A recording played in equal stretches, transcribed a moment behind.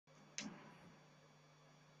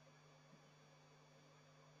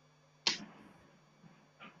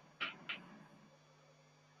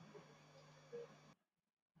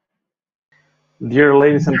Dear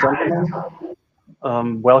ladies and gentlemen,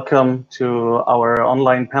 welcome to our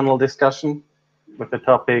online panel discussion with the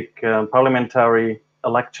topic Parliamentary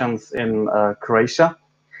Elections in Croatia.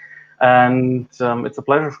 And it's a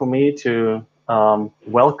pleasure for me to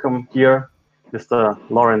welcome here Mr.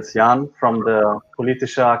 LORENZ from the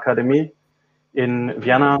Politische Akademie in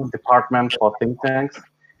Vienna, Department for Think Tanks,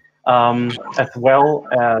 as well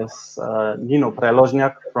as NINO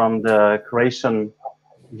PRELOŽNJAK from the Croatian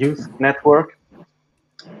Youth Network,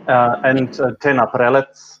 and TENA PRELEC,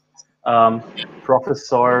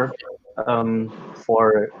 professor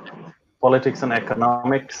for politics and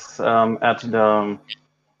economics at the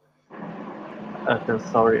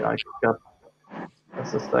sorry, I got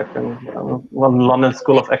just a second, London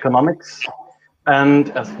School of Economics,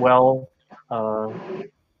 and as well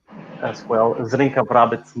ZRINKA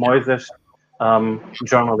VRABEC-MOJZEŠ,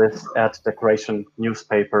 journalist at the Croatian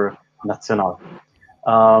newspaper Nacional.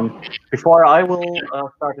 Before I will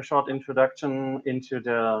start a short introduction into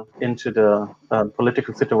the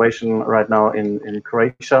political situation right now in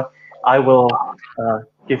Croatia, I will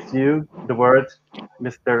give you the word,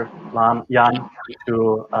 Mr. Jan,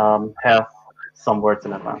 to have some words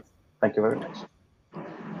in advance. Thank you very much.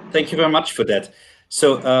 Thank you very much for that.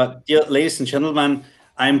 So, dear ladies and gentlemen,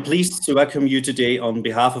 I'm pleased to welcome you today on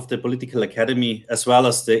behalf of the Political Academy, as well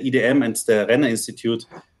as the EDM and the Karl-Renner-Institut,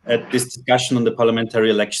 at this discussion on the parliamentary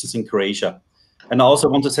elections in Croatia. And I also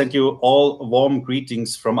want to send you all warm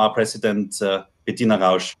greetings from our president, Bettina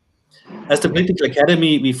Rausch. As the Political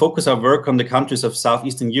Academy, we focus our work on the countries of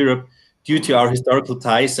Southeastern Europe due to our historical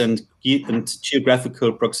ties and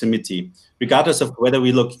geographical proximity, regardless of whether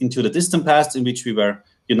we look into the distant past in which we were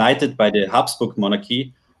united by the Habsburg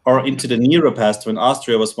monarchy, or into the nearer past when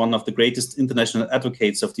Austria was one of the greatest international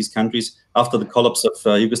advocates of these countries after the collapse of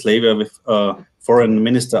Yugoslavia with Foreign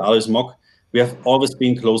Minister Alois Mock. We have always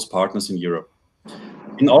been close partners in Europe.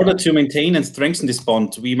 In order to maintain and strengthen this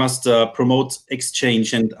bond, we must promote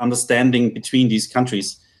exchange and understanding between these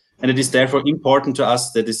countries. And it is therefore important to us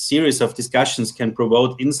that a series of discussions can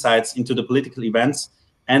provide insights into the political events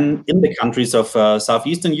and in the countries of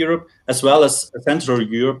Southeastern Europe, as well as Central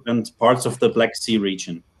Europe and parts of the Black Sea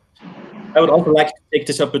region. I would also like to take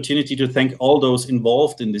this opportunity to thank all those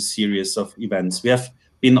involved in this series of events. We have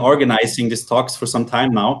been organizing these talks for some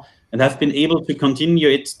time now and have been able to continue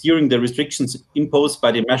it during the restrictions imposed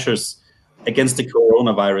by the measures against the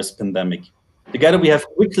coronavirus pandemic. Together, we have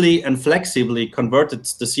quickly and flexibly converted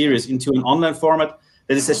the series into an online format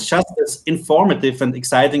that is just as informative and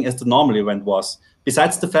exciting as the normal event was,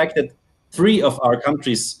 besides the fact that 3 of our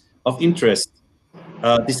countries of interest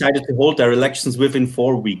decided to hold their elections within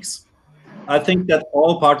 4 weeks. I think that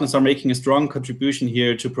all partners are making a strong contribution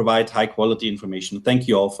here to provide high quality information. Thank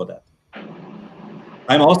you all for that.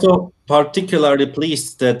 I'm also particularly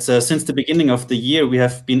pleased that since the beginning of the year, we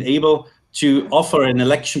have been able to offer an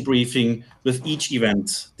election briefing with each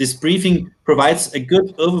event. This briefing provides a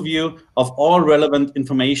good overview of all relevant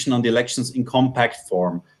information on the elections in compact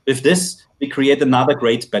form. With this, we create another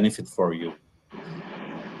great benefit for you.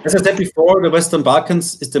 As I said before, the Western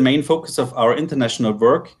Balkans is the main focus of our international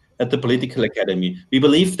work at the Political Academy. We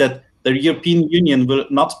believe that the European Union will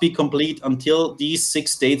not be complete until these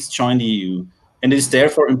 6 states join the EU. And it is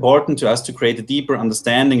therefore important to us to create a deeper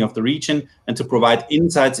understanding of the region and to provide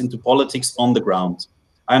insights into politics on the ground.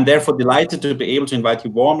 I am therefore delighted to be able to invite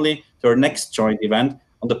you warmly to our next joint event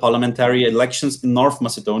on the parliamentary elections in North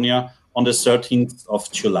Macedonia on the 13th of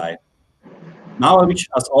July. Now I wish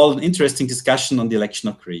us all an interesting discussion on the election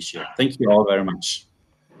of Croatia. Thank you all very much.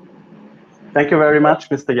 Thank you very much,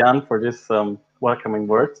 Mr. Jan, for this welcoming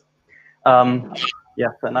words.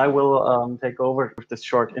 Yes, and I will take over with this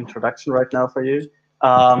short introduction right now for you.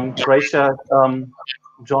 Croatia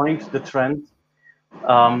joined the trend.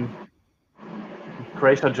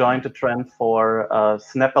 Croatia joined the trend for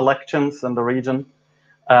snap elections in the region,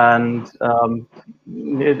 and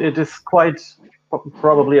it is quite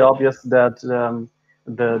probably obvious that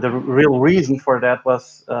the real reason for that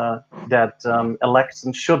was that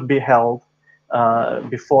elections should be held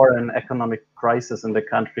before an economic crisis in the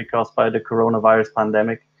country caused by the coronavirus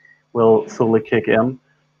pandemic will fully kick in,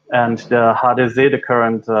 and the HDZ, the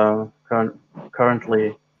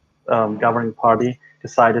currently governing party,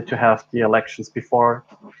 decided to have the elections before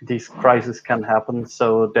these crises can happen,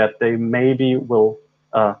 so that they maybe will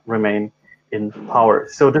remain in power.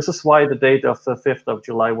 So this is why the date of the 5th of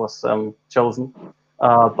July was chosen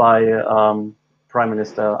by Prime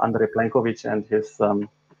Minister Andrej Plenković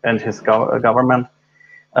and his government.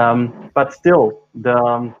 But still,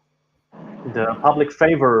 the public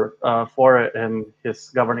favor for his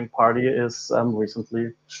governing party is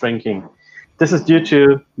recently shrinking. this is due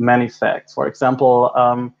to many facts. For example,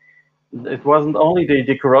 it wasn't only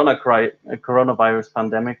the coronavirus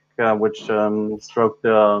pandemic which struck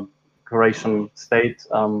the Croatian state,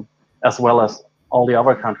 as well as all the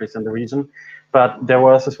other countries in the region, but there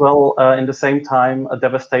was as well in the same time a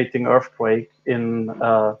devastating earthquake in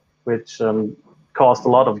which caused a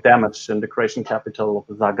lot of damage in the Croatian capital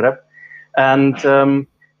of Zagreb, and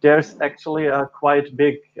there's actually a quite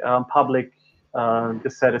big public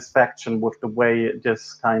dissatisfaction with the way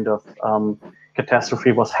this kind of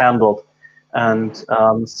catastrophe was handled, and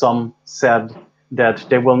some said that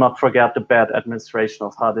they will not forget the bad administration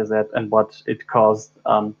of HDZ and what it caused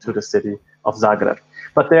to the city of Zagreb.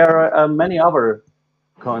 But there are many other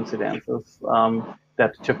coincidences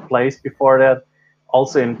that took place before that,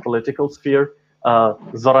 also in political sphere.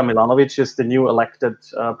 Zoran Milanovic is the new elected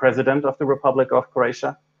president of the Republic of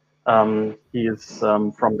Croatia. He is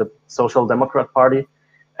from the Social Democrat Party,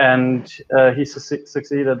 and he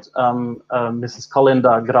succeeded Mrs.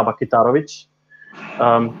 Kolinda Grabar-Kitarović,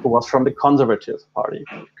 who was from the Conservative Party.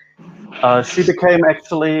 She became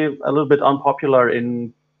actually a little bit unpopular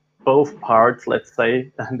in both parts, let's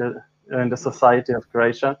say, in the society of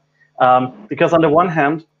Croatia, because on the one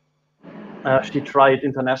hand, she tried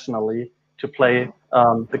internationally to play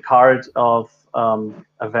the card of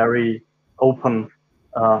a very open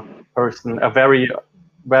person, a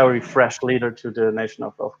very fresh leader to the nation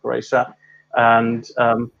of Croatia, and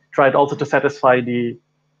tried also to satisfy the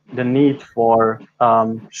need for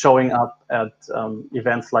showing up at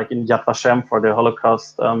events like in Yad Vashem for the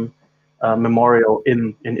Holocaust memorial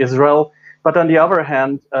in Israel. But on the other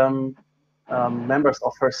hand, members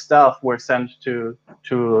of her staff were sent to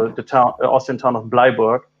the Austrian town of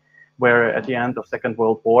Bleiburg, where at the end of Second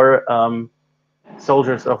World War,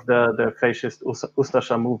 soldiers of the fascist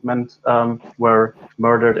Ustasha movement were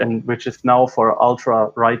murdered, and which is now for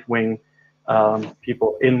ultra right-wing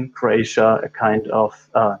people in Croatia a kind of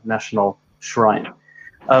national shrine.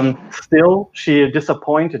 Still, she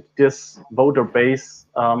disappointed this voter base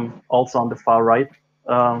also on the far right,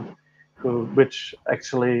 which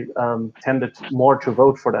actually tended more to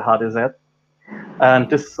vote for the HDZ. And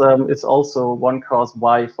this is also one cause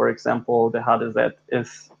why, for example, the HDZ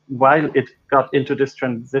is, while it got into this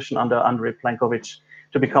transition under Andrej Plenković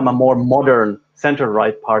to become a more modern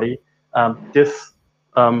center-right party, this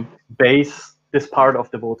base, this part of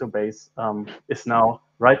the voter base is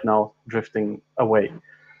right now drifting away.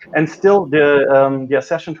 And still, the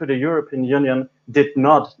accession to the European Union did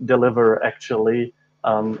not deliver actually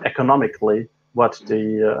economically what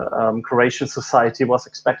the Croatian society was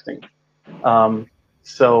expecting.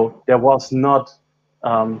 So there was not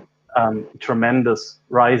tremendous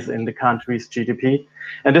rise in the country's GDP,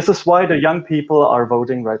 and this is why the young people are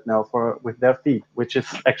voting right now with their feet, which is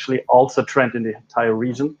actually also a trend in the entire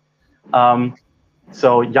region.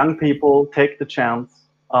 So young people take the chance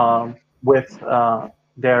with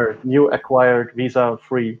their new acquired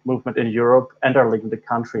visa-free movement in Europe and are leaving the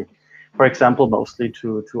country. For example, mostly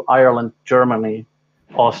to Ireland, Germany,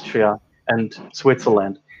 Austria, and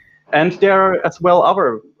Switzerland. And there are as well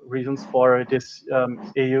other reasons for this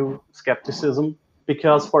EU skepticism,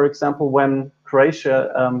 because, for example, when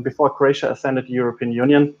Croatia, before Croatia ascended the European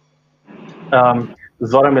Union,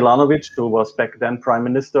 Zoran Milanovic, who was back then Prime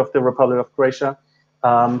Minister of the Republic of Croatia,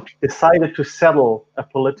 decided to settle a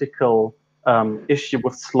political issue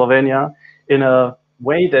with Slovenia in a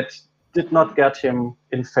way that did not get him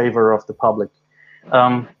in favor of the public.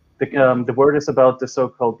 The word is about the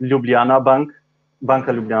so-called Ljubljana Bank,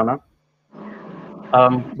 Banka Ljubljana,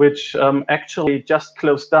 which actually just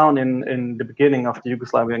closed down in the beginning of the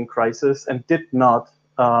Yugoslavian crisis and did not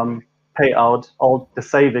pay out all the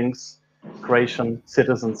savings Croatian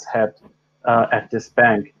citizens had at this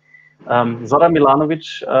bank. Zoran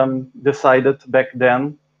Milanovic decided back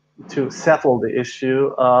then to settle the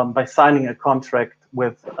issue by signing a contract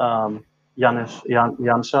with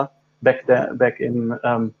Janša back in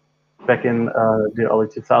the early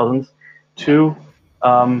 2000s to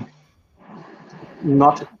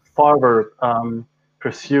not further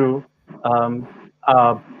pursue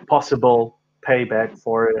a possible payback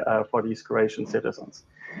for these Croatian citizens.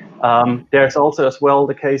 There's also as well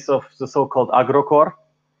the case of the so-called Agrokor,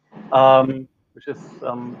 which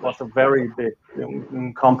was a very big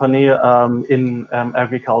company in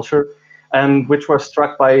agriculture, and which was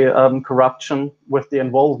struck by corruption with the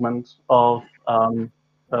involvement of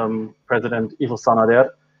President Ivo Sanader,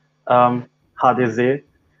 HDZ,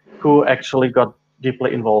 who actually got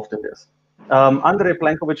deeply involved in this. Andrej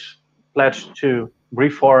Plenković pledged to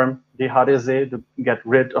reform the HDZ, to get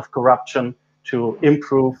rid of corruption, to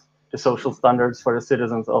improve the social standards for the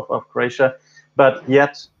citizens of Croatia, but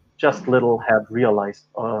yet just little had realized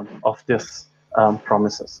of this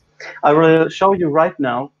promises. I will show you right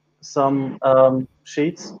now some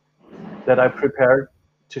sheets that I prepared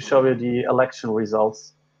to show you the election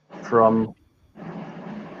results from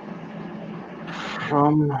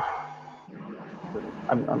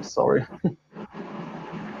I'm sorry.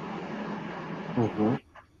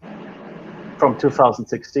 From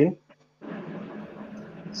 2016.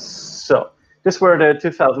 So these were the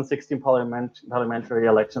 2016 parliamentary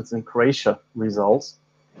elections in Croatia results.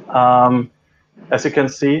 As you can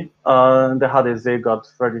see, the HDZ got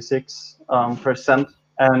 36%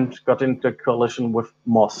 and got into coalition with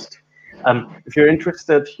MOST. If you're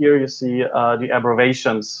interested, here you see the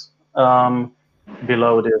abbreviations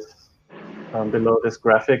below this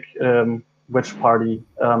graphic, which party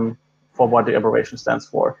for what the abbreviation stands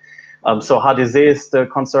for. So HDZ is the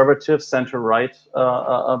conservative center-right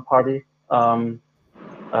party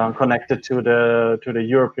connected to the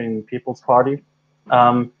European People's Party.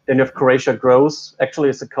 Then you have Croatia Grows. Actually,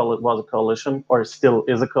 was a coalition, or still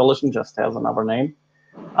is a coalition, just has another name,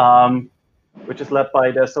 which is led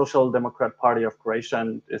by the Social Democrat Party of Croatia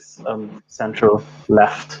and is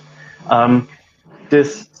center-left.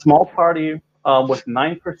 This small party with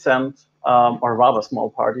 9%, or rather small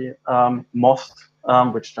party, MOST,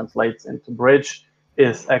 which translates into bridge,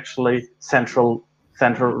 is actually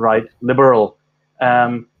center-right liberal,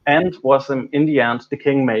 and was in the end the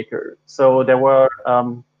kingmaker. So there were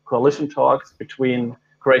coalition talks between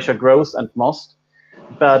Croatia Grows and MOST,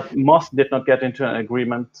 but MOST did not get into an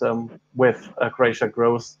agreement with Croatia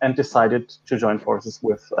Grows and decided to join forces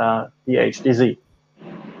with the HDZ.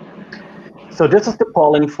 So this is the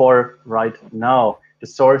polling for right now. The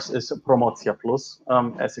source is Promocija Plus,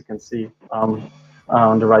 as you can see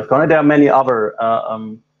on the right corner. There are many other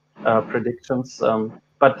predictions,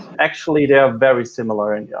 but actually they are very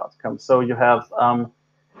similar in the outcome. So you have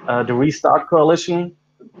the Restart Coalition,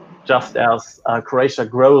 just as Croatia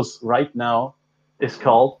Grows right now is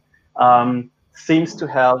called, seems to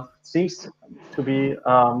be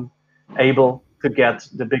able to get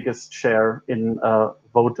the biggest share in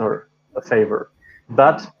voter favor.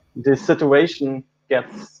 But the situation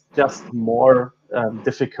gets just more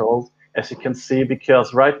difficult, as you can see,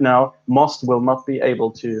 because right now MOST will not be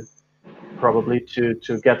able to probably to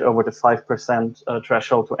get over the 5%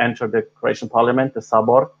 threshold to enter the Croatian parliament, the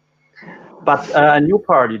Sabor. But a new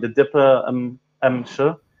party, the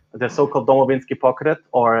DPMŠ, the so-called Domovinski Pokret,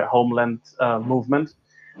 or Homeland Movement,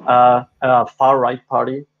 a far-right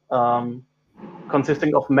party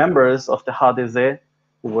consisting of members of the HDZ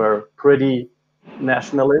who were pretty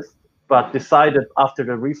nationalist, but decided after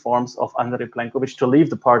the reforms of Andrej Plenković to leave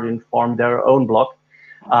the party and form their own bloc,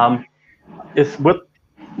 would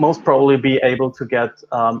most probably be able to get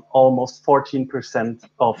almost 14%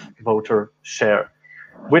 of voter share,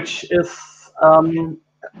 which is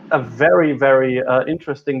a very, very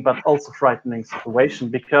interesting but also frightening situation,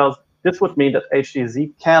 because this would mean that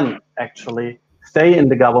HDZ can actually stay in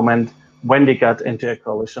the government when they get into a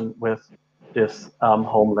coalition with this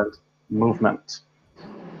Homeland Movement.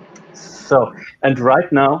 So, and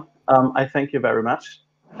right now, I thank you very much.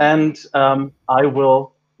 And I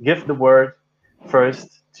will give the word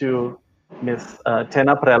first to Ms.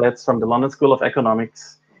 TENA Prelec from the London School of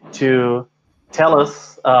Economics to tell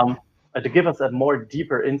us, to give us a more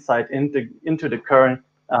deeper insight into the current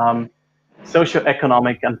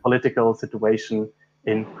socio-economic and political situation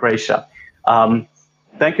in Croatia.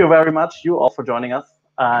 Thank you very much, you all, for joining us,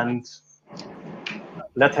 and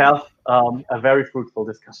let's have a very fruitful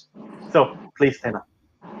discussion. So, please, TENA.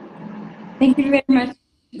 Thank you very much,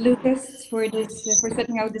 Lucas, for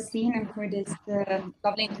setting out the scene and for this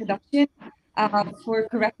lovely introduction. For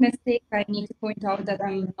correctness sake, I need to point out that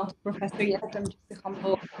I'm not a professor yet. I'm just a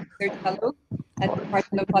humble research fellow at the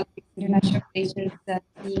Department of Politics and International Relations at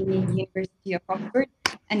the University of Oxford,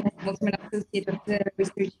 and I'm also an associate of the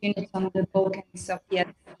research unit on the Balkans of the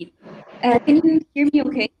LSEE. Can you hear me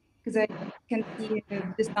okay? Because I can see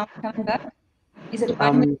the sound coming back. Is it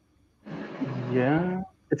fine? Yeah,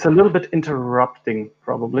 it's a little bit interrupting,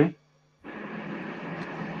 probably.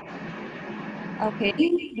 Okay,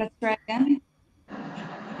 let's try again.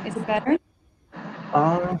 Is it better?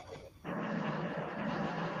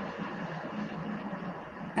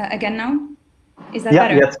 Again now? Is that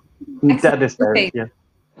better? Yes, that is better. Okay. Yeah.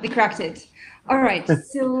 We cracked it. All right.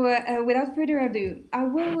 So without further ado, I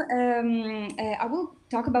will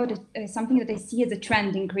talk about something that I see as a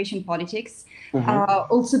trend in Croatian politics,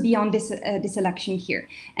 also beyond this election here.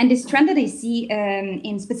 And this trend that I see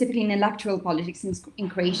specifically in electoral politics in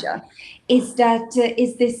Croatia is that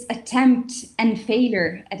is this attempt and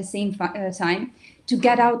failure at the same time to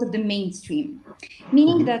get out of the mainstream.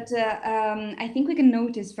 Meaning that I think we can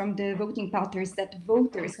notice from the voting patterns that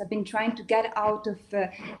voters have been trying to get out of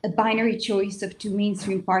a binary choice of two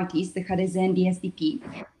mainstream parties, the HDZ and the SDP,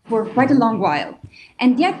 for quite a long while.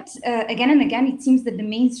 And yet, again and again, it seems that the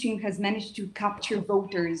mainstream has managed to capture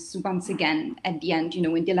voters once again at the end, you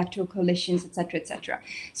know, in the electoral coalitions, etc., etc.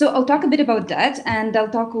 So I'll talk a bit about that, and I'll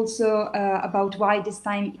talk also about why this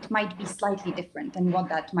time it might be slightly different and what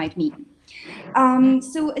that might mean.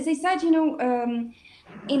 So as I said, you know,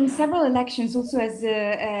 in several elections, also as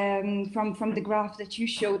from the graph that you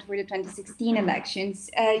showed for the 2016 elections,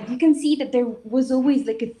 you can see that there was always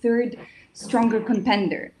like a third stronger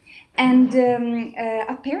contender. And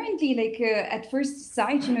apparently, like at first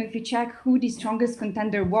sight, you know, if you check who the strongest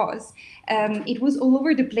contender was, it was all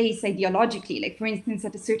over the place ideologically. Like, for instance,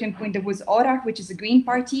 at a certain point, there was ORAH, which is a Green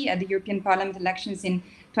Party at the European Parliament elections in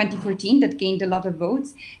 2014 that gained a lot of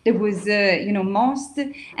votes. There was, you know, MOST.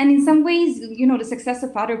 And in some ways, you know, the success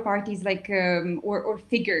of other parties like, or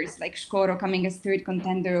figures like Škoro coming as third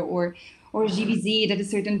contender, or GVZ at a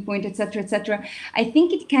certain point, etc., etc. I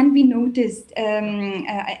think it can be noticed,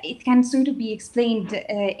 it can sort of be explained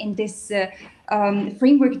in this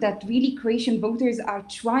framework that really Croatian voters are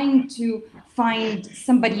trying to find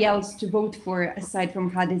somebody else to vote for aside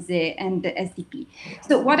from HDZ and the SDP.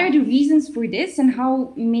 So what are the reasons for this, and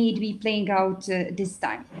how may it be playing out this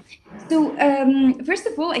time? So first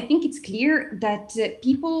of all, I think it's clear that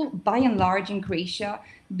people by and large in Croatia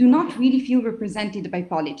do not really feel represented by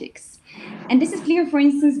politics. And this is clear, for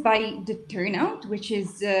instance, by the turnout, which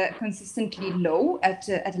is consistently low at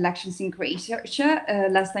elections in Croatia.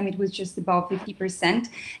 Last time it was just above 50%.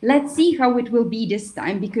 Let's see how it will be this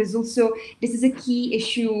time, because also this is a key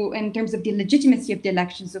issue in terms of the legitimacy of the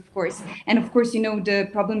elections, of course. And of course, you know, the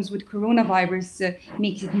problems with coronavirus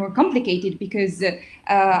makes it more complicated, because,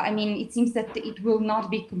 I mean, it seems that it will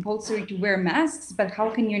not be compulsory to wear masks, but how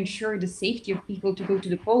can you ensure the safety of people to go to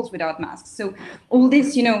the polls without masks? So all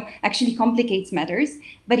this, you know, actually complicates matters.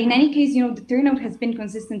 But in any case, you know, the turnout has been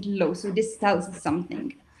consistently low, so this tells us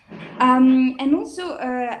something. And also,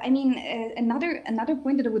 I mean, another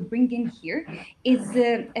point that I would bring in here is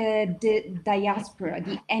the diaspora,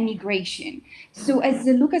 the emigration. So as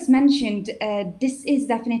Lucas mentioned, this is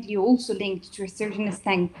definitely also linked to a certain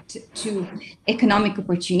extent to economic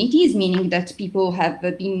opportunities, meaning that people have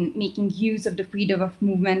been making use of the freedom of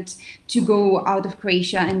movement to go out of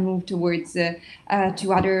Croatia and move towards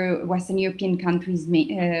to other Western European countries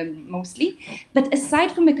mostly. But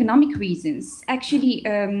aside from economic reasons, actually,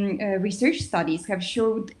 research studies have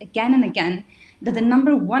showed again and again that the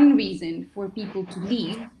number one reason for people to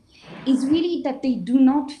leave is really that they do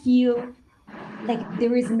not feel like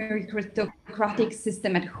there is a meritocratic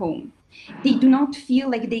system at home. They do not feel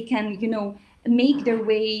like they can, you know, make their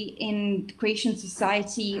way in Croatian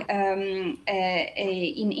society in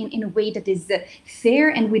a way that is fair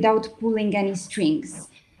and without pulling any strings.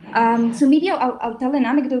 So maybe I'll tell an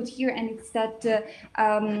anecdote here, and it's that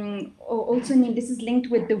also, I mean, this is linked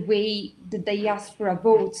with the way the diaspora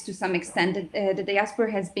votes to some extent. The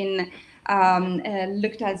diaspora has been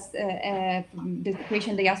looked as, the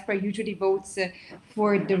Croatian diaspora usually votes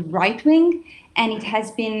for the right wing, and it has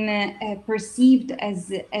been perceived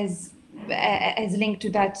as linked to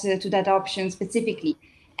that option specifically.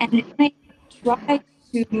 And when I try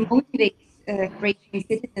to motivate Croatian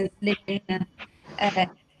citizens living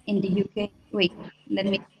in the UK. Wait, let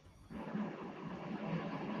me.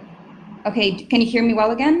 Okay, can you hear me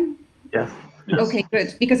well again? Yes. Okay,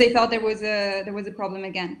 good. Because I thought there was a problem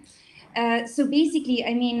again. So basically,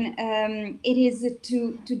 I mean, it is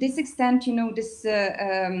to this extent, you know,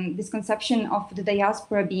 this conception of the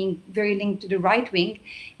diaspora being very linked to the right wing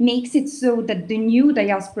makes it so that the new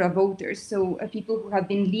diaspora voters, so people who have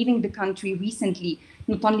been leaving the country recently,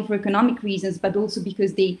 not only for economic reasons, but also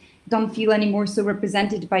because they don't feel anymore so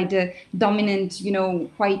represented by the dominant, you know,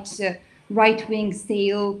 quite right-wing,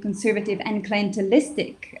 stale, conservative and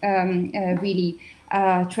clientelistic, really,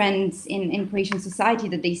 trends in Croatian society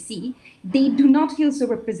that they see, they do not feel so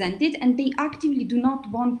represented, and they actively do not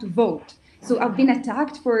want to vote. So I've been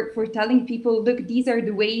attacked for telling people, look, these are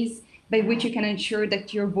the ways by which you can ensure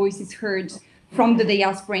that your voice is heard from the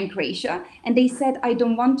diaspora in Croatia. And they said, I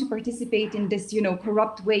don't want to participate in this, you know,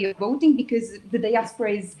 corrupt way of voting, because the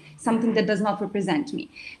diaspora is something that does not represent me.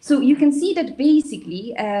 So you can see that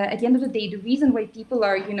basically, at the end of the day, the reason why people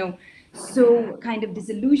are, you know, so kind of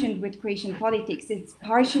disillusioned with Croatian politics. It's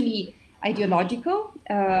partially ideological,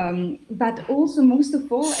 but also, most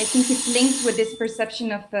of all, I think it's linked with this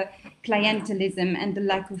perception of clientelism and the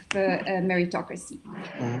lack of meritocracy.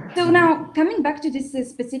 So now, coming back to this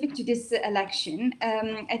specific to this election,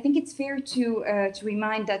 I think it's fair to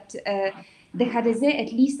remind that the HDZ,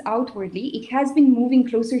 at least outwardly, it has been moving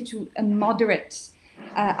closer to a moderate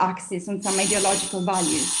axis on some ideological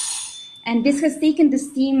values. And this has taken the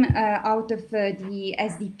steam out of the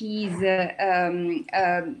SDP's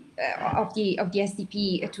of the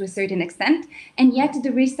SDP to a certain extent, and yet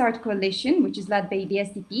the Restart coalition, which is led by the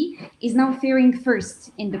SDP, is now faring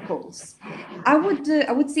first in the polls. I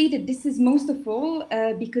would say that this is most of all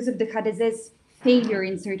because of the HDZ's failure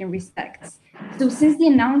in certain respects. So since the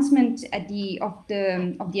announcement of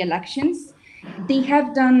the elections, they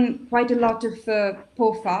have done quite a lot of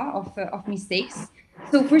POFA, of mistakes.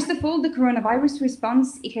 So first of all, the coronavirus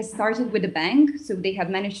response, it has started with a bang. So they have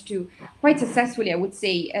managed to quite successfully, I would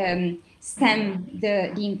say, stem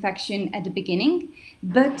the infection at the beginning.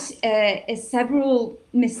 But several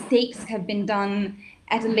mistakes have been done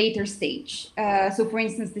at a later stage. So for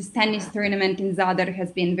instance, this tennis tournament in Zadar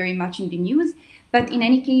has been very much in the news. But in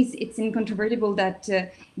any case, it's incontrovertible that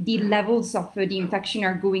the levels of the infection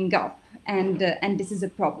are going up. And this is a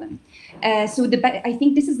problem. So I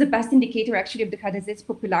think this is the best indicator actually of the HDZ's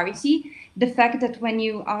popularity. The fact that when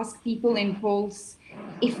you ask people in polls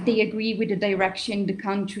if they agree with the direction the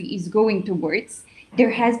country is going towards,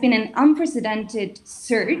 there has been an unprecedented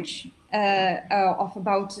surge of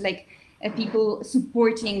about people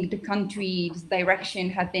supporting the country's direction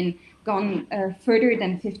have been gone further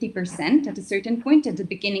than 50% at a certain point at the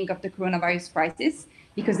beginning of the coronavirus crisis,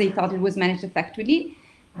 because they thought it was managed effectively.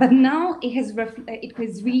 But now it has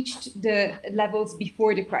reached the levels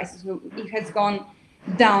before the crisis. So it has gone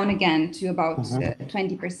down again to about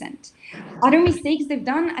 20%. Other mistakes they've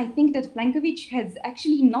done, I think that Plenković has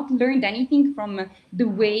actually not learned anything from the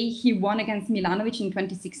way he won against Milanović in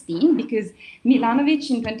 2016, because Milanović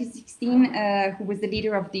in 2016, who was the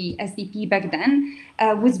leader of the SDP back then,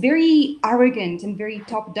 was very arrogant and very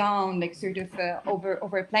top-down,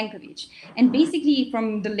 over Plenković. And basically,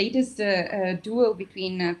 from the latest duel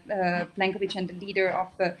between Plenković and the leader of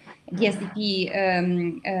the SDP,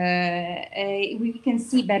 we can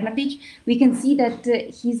see Bernardić. We can see that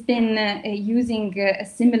he's been using a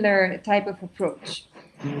similar type of approach.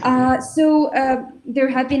 So there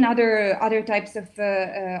have been other types of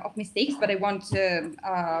mistakes, but I want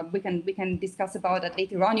we can discuss about that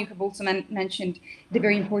later on. You have also mentioned the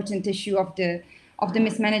very important issue of the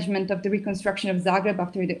mismanagement of the reconstruction of Zagreb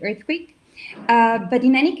after the earthquake. But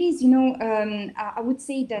in any case, I would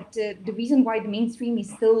say that the reason why the mainstream is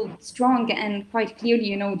still strong and quite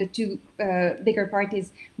clearly, the two bigger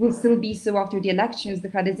parties will still be so after the elections, the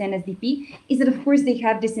HDZ and SDP, is that, of course, they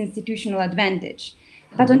have this institutional advantage.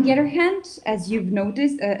 But on the other hand, as you've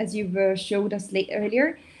noticed, as you've showed us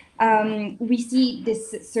earlier, we see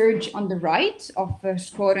this surge on the right of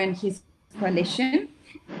Škoro and his coalition.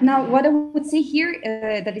 Now, what I would say here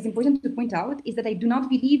that is important to point out is that I do not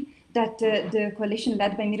believe that the coalition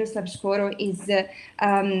led by Miroslav Škoro is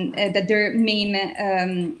that their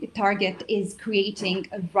main target is creating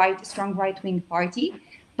a strong right-wing party,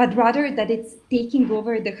 but rather that it's taking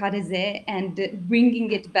over the HDZ and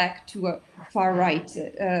bringing it back to a far-right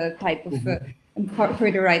type of,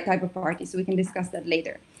 further right type of party. So we can discuss that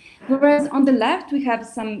later. Whereas on the left, we have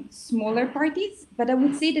some smaller parties, but I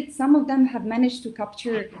would say that some of them have managed to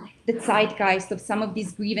capture the zeitgeist of some of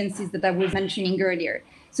these grievances that I was mentioning earlier.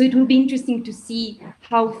 So it will be interesting to see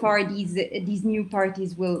how far these new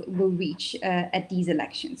parties will reach at these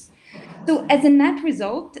elections. So as a net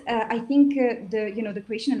result, I think the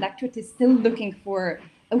Croatian electorate is still looking for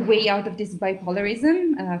a way out of this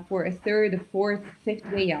bipolarism, for a third, a fourth, fifth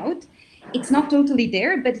way out. It's not totally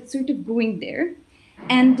there, but it's sort of going there.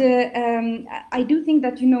 And I do think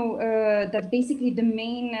that, that basically the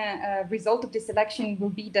main result of this election will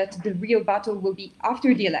be that the real battle will be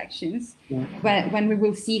after the elections, when we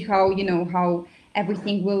will see how, how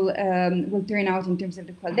everything will turn out in terms of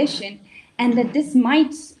the coalition, and that this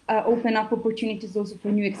might open up opportunities also for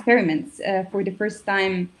new experiments. For the first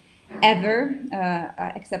time ever,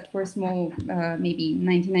 except for a small, maybe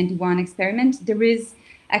 1991 experiment, there is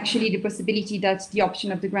actually the possibility that the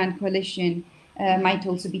option of the Grand Coalition might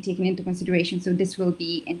also be taken into consideration. So this will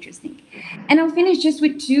be interesting. And I'll finish just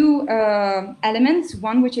with two elements,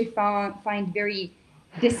 one which I find very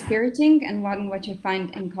dispiriting and one which I find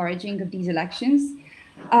encouraging of these elections.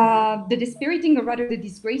 The dispiriting, or rather the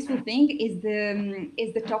disgraceful thing, is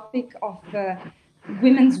the topic of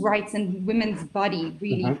women's rights and women's body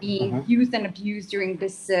really being used and abused during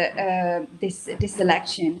this this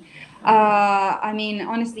election. I mean,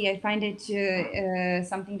 honestly, I find it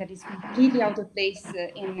something that is completely out of place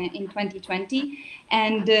in 2020,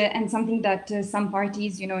 and something that some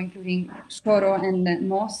parties, you know, including Skoro and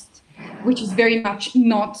Most, which is very much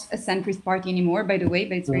not a centrist party anymore, by the way,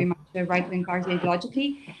 but it's very much a right-wing party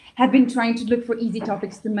ideologically, have been trying to look for easy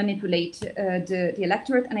topics to manipulate the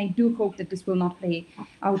electorate. And I do hope that this will not play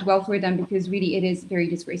out well for them, because really it is very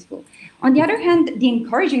disgraceful. On the other hand, the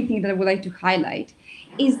encouraging thing that I would like to highlight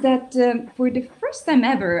is that for the first time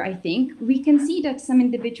ever, I think, we can see that some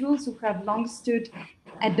individuals who have long stood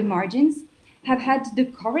at the margins have had the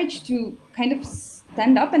courage to kind of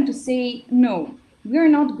stand up and to say, no, we are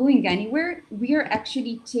not going anywhere. We are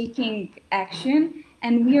actually taking action,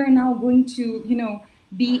 and we are now going to, you know,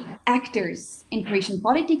 be actors in Croatian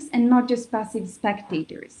politics and not just passive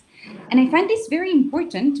spectators. And I find this very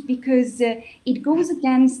important because it goes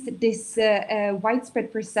against this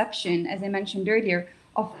widespread perception, as I mentioned earlier,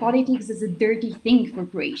 of politics as a dirty thing for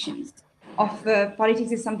Croatians, of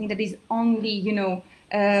politics as something that is only, you know,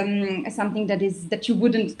 something that you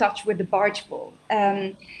wouldn't touch with a barge pole.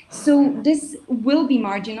 So this will be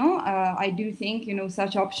marginal. I do think, you know,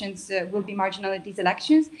 such options will be marginal at these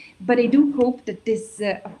elections, but I do hope that this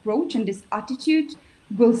approach and this attitude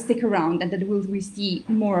will stick around, and that we see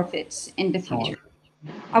more of it in the future.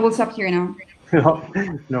 I will stop here now.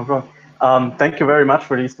 No problem. Thank you very much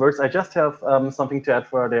for these words. I just have something to add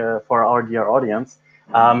for our dear audience.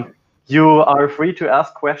 You are free to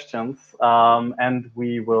ask questions, and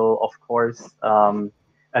we will, of course,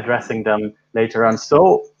 addressing them later on.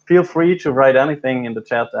 So feel free to write anything in the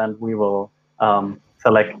chat, and we will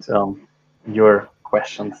select your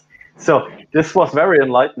questions. So this was very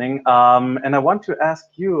enlightening, and I want to ask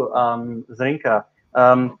you, ZRINKA,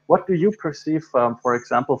 what do you perceive, for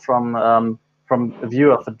example, from the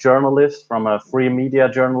view of a journalist, from a free media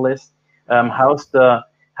journalist? How's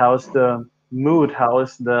the mood? How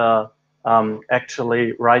is the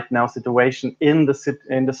actually right now situation in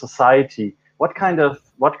the society? What kind of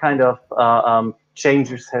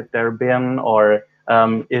changes had there been, or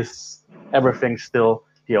is everything still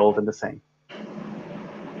the old and the same?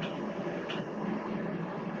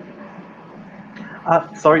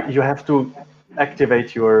 Sorry, you have to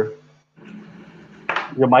activate your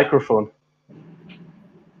microphone.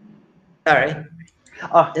 Sorry.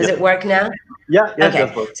 Does it work now? Yeah, yeah.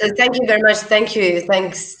 Okay. So thank you very much.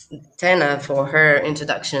 Thanks, TENA, for her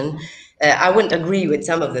introduction. I wouldn't agree with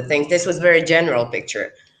some of the things. This was a very general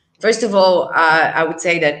picture. First of all, I would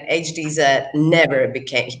say that HDZ never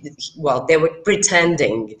became, well, they were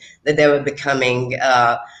pretending that they were becoming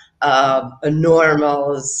a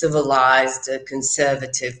normal, civilized,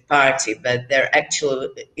 conservative party, but their actual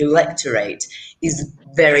electorate is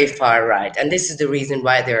very far right. And this is the reason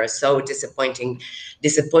why they are so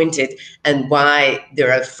disappointed, and why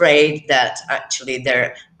they're afraid that actually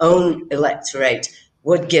their own electorate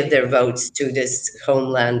would give their votes to this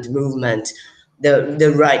homeland movement,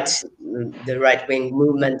 the right-wing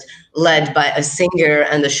movement led by a singer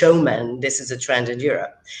and a showman. This is a trend in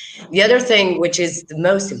Europe. The other thing, which is the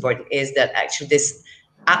most important, is that actually this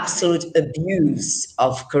absolute abuse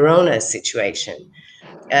of Corona situation.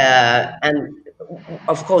 And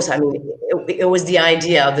of course, I mean, it was the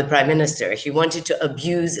idea of the Prime Minister. He wanted to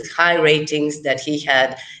abuse high ratings that he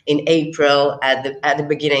had in April at the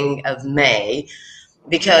beginning of May,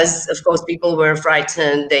 because of course people were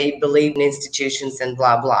frightened, they believed in institutions and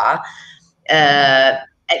blah blah.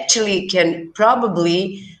 Actually can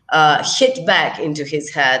probably hit back into his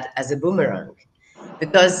head as a boomerang,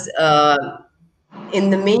 because in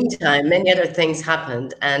the meantime many other things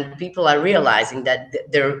happened, and people are realizing that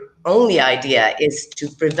their only idea is to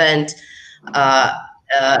prevent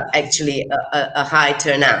actually a high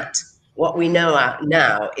turnout. What we know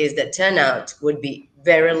now is that turnout would be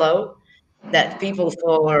very low, that people,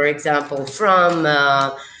 for example, from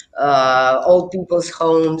old people's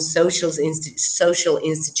homes, social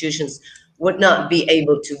institutions would not be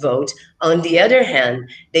able to vote. On the other hand,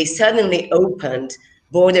 they suddenly opened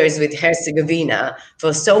borders with Herzegovina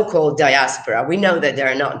for so-called diaspora. We know that they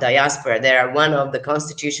are not diaspora. They are one of the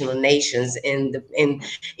constitutional nations in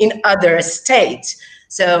other states.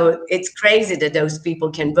 So it's crazy that those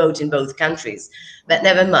people can vote in both countries, but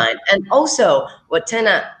never mind. And also what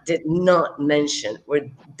TENA did not mention were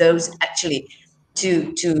those actually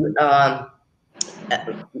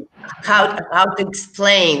how to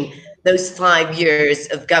explain those 5 years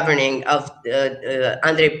of governing of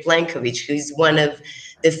Andrej Plenković, who's one of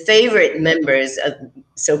the favorite members of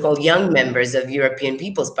so-called young members of European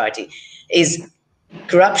People's Party, is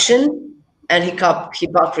corruption, and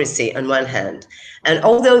hypocrisy on one hand. And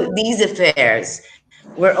although these affairs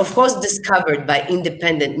were, of course, discovered by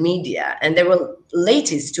independent media, and there were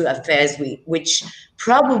latest two affairs which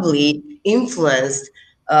probably influenced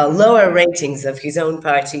lower ratings of his own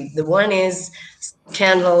party. The one is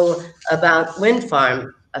scandal about wind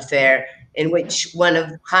farm affair, in which one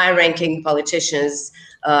of high-ranking politicians,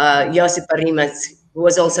 Josip Rimac, who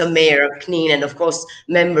was also mayor of Knin and, of course,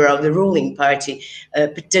 member of the ruling party,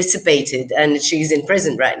 participated, and she's in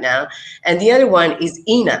prison right now. And the other one is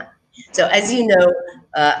INA. So, as you know,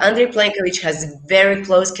 Andrej Plenković has very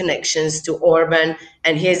close connections to Orban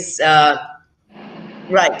and his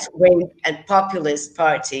right-wing and populist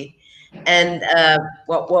party. And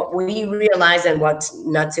what we realized, and what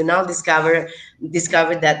Nacional discovered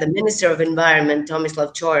that the Minister of Environment,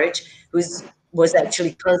 Tomislav Ćorić, was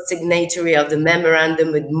actually consignatory of the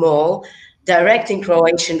memorandum with MOL, directing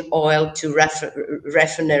Croatian oil to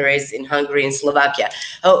refineries in Hungary and Slovakia.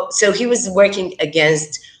 Oh, so he was working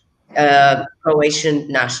against Croatian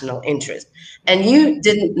national interest. And you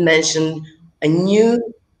didn't mention a new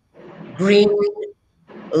green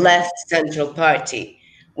left central party,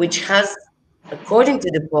 which has, according to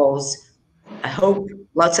the polls, I hope,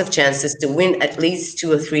 lots of chances to win at least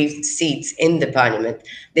 2 or 3 seats in the parliament.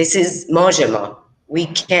 This is MOJEŠ. We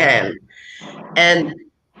can. And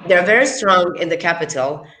they're very strong in the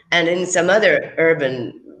capital and in some other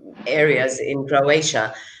urban areas in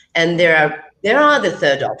Croatia. And there are the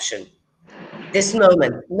third option. This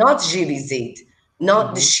moment, not Živi zid,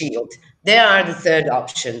 not the Shield. They are the third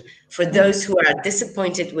option for those who are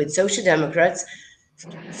disappointed with Social Democrats,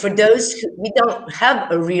 for those who, we don't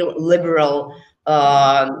have a real liberal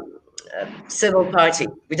civil party.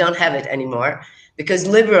 We don't have it anymore because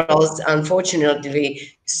liberals, unfortunately,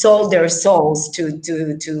 sold their souls to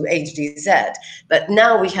HDZ. But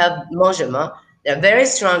now we have MOJEŠ. They're very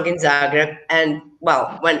strong in Zagreb. And,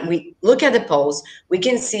 well, when we look at the polls, we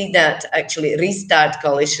can see that actually Restart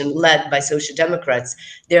coalition led by Social Democrats,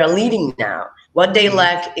 they are leading now. What they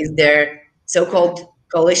lack is their so-called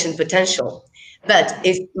coalition potential. But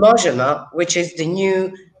if MOJEŠ, which is the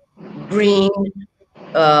new green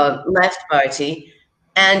left party,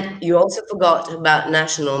 and you also forgot about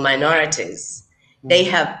national minorities, they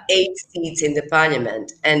have 8 seats in the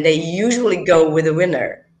parliament, and they usually go with the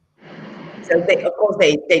winner. So they, of course,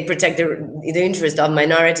 they protect the interest of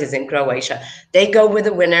minorities in Croatia. They go with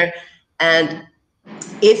the winner, and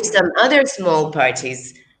if some other small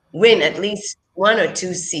parties win at least 1 or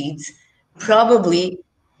 2 seats, probably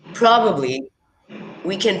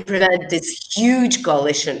we can prevent this huge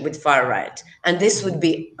coalition with far right. And this would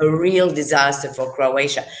be a real disaster for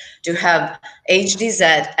Croatia to have HDZ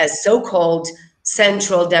as so-called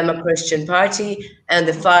central Demo-Christian party and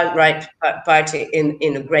the far right party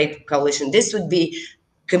in a great coalition. This would be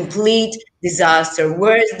complete disaster,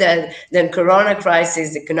 worse than corona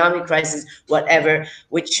crisis, economic crisis, whatever,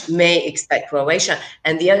 which may expect Croatia.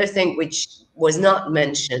 And the other thing which was not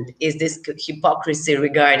mentioned is this hypocrisy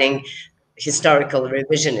regarding historical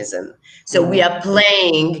revisionism. So we are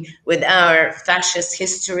playing with our fascist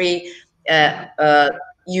history.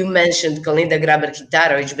 You mentioned Kolinda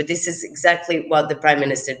Grabar-Kitarović, but this is exactly what the Prime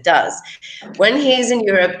Minister does. When he is in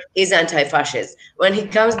Europe, he's anti-fascist. When he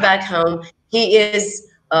comes back home, he is,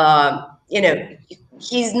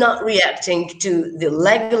 he's not reacting to the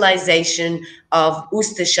legalization of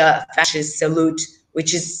Ustasha fascist salute,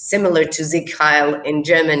 which is similar to Sieg Heil in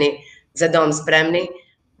Germany, Zadom Spremni.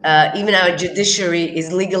 Even our judiciary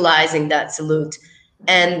is legalizing that salute.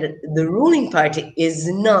 And the ruling party is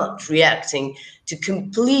not reacting to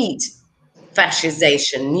complete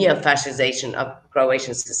fascization, neo-fascization of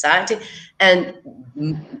Croatian society. And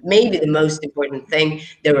maybe the most important thing,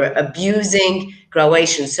 they were abusing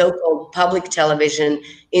Croatian so-called public television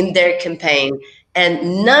in their campaign.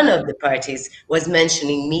 And none of the parties was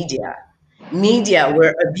mentioning media. Media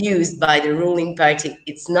were abused by the ruling party.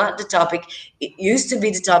 It's not the topic. It used to be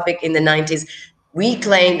the topic in the 90s. We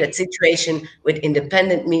claim that situation with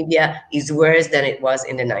independent media is worse than it was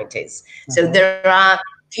in the 90s. So there are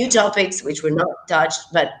few topics which were not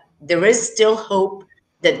touched, but there is still hope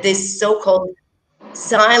that this so-called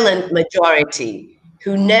silent majority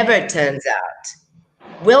who never turns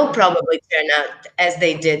out will probably turn out as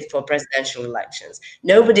they did for presidential elections.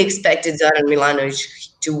 Nobody expected Zoran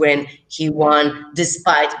Milanović to win. He won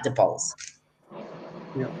despite the polls.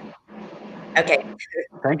 Yeah. Okay.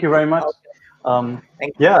 Thank you very much.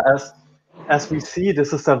 Yeah, as we see,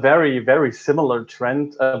 this is a very, very similar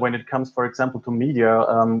trend when it comes, for example, to media,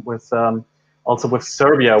 also with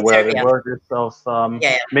Serbia, where the word is of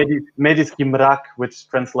medijski mrak, which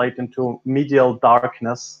translates into medial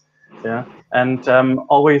darkness. Yeah, and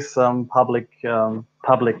always public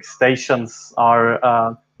stations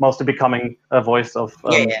are mostly becoming a voice of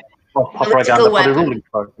propaganda for the ruling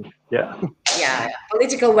party. Yeah. Yeah,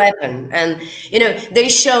 political weapon. And, you know, they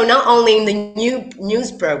show not only in the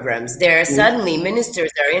news programs, there are suddenly ministers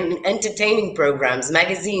are in entertaining programs,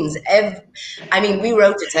 magazines. I mean, we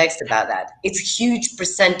wrote a text about that. It's a huge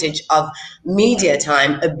percentage of media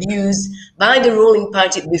time abused by the ruling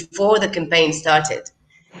party before the campaign started.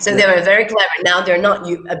 So they were very clever. Now they're not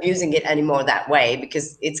abusing it anymore that way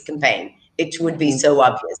because it's campaign. It would be so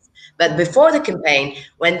obvious. But before the campaign,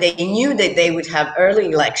 when they knew that they would have early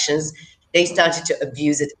elections, they started to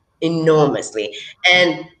abuse it enormously.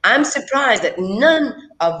 And I'm surprised that none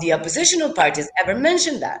of the oppositional parties ever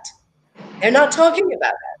mentioned that. They're not talking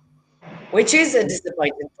about that, which is a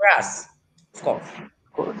disappointment for us, of course.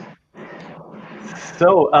 Of course.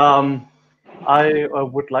 So I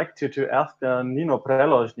would like to ask Nino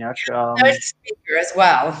PRELOŽNJAK. Third speaker as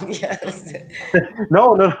well. Yes.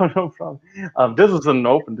 No problem. This is an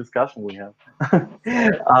open discussion we have.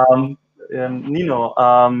 Nino,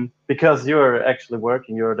 because you're actually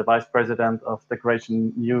working, you're the vice president of the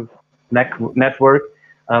Croatian Youth Network.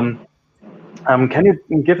 Can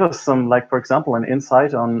you give us some, like, for example, an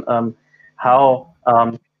insight on how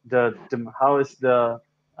how is the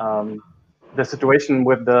situation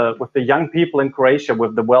with the young people in Croatia,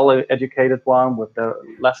 with the well-educated one, with the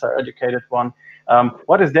lesser educated one?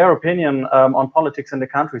 What is their opinion on politics in the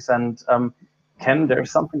countries, and can there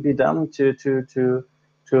something be done to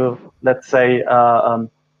let's say a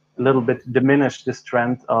little bit diminish this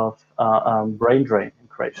trend of brain drain in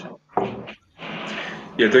Croatia?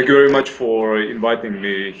 Yeah, thank you very much for inviting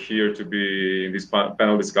me here to be in this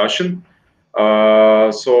panel discussion.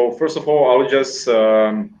 So first of all, I'll just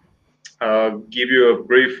give you a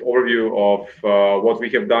brief overview of what we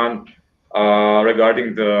have done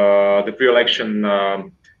regarding the pre-election,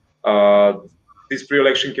 this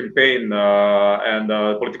pre-election campaign and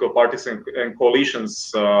political parties and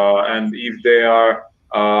coalitions, and if they are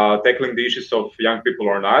tackling the issues of young people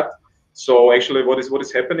or not. So actually, what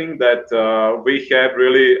is happening that we have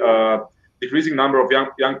really decreasing number of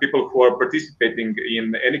young people who are participating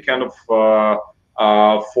in any kind of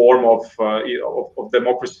form of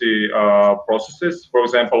democracy processes. For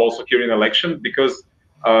example, also here in election, because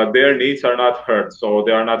their needs are not heard. So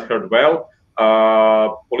they are not heard well.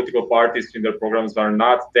 Political parties in their programs are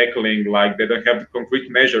not tackling, like they don't have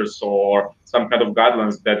concrete measures or some kind of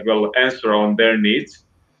guidelines that will answer on their needs.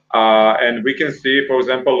 And we can see, for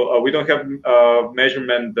example, we don't have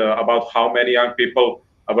measurement about how many young people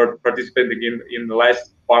were participating in the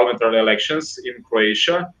last parliamentary elections in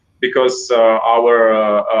Croatia, because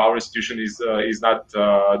our institution is not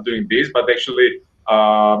doing this. But actually,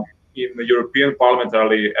 in the European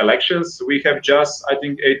parliamentary elections, we have just, I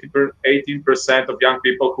think, 18% of young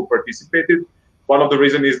people who participated. One of the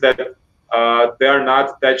reasons is that they are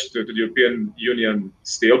not attached to the European Union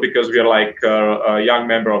still, because we are like a young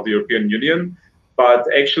member of the European Union. But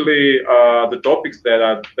actually, the topics that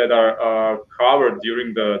are covered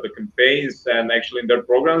during the campaigns and actually in their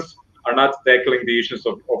programs are not tackling the issues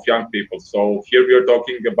of young people. So here we are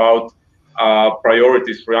talking about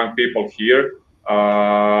priorities for young people here,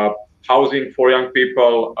 housing for young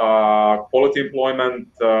people, quality employment.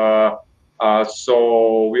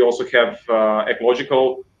 So we also have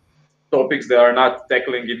ecological topics that are not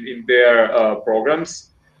tackling in their programs.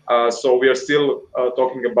 So we are still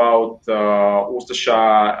talking about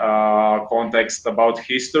Ustaša context, about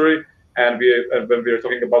history. And when we are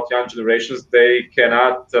talking about young generations, they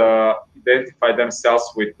cannot identify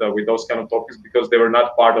themselves with those kind of topics because they were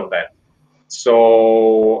not part of that.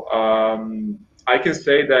 So I can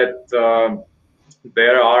say that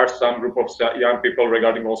there are some group of young people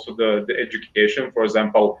regarding also the education. For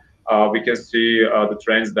example, we can see the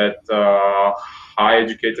trends that high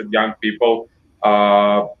educated young people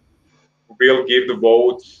will give the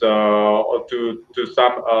votes to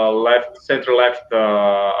some center left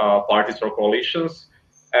parties or coalitions,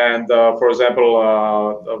 and for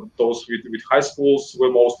example, those with high schools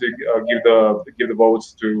will mostly give the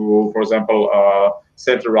votes to, for example,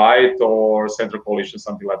 center right or center coalition,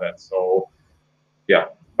 something like that. So yeah,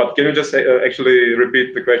 but can you just actually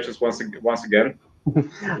repeat the questions once again?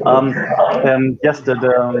 Yes,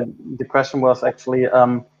 the question was actually,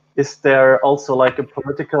 is there also like a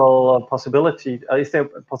political possibility? Is there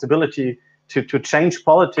a possibility to change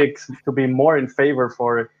politics to be more in favor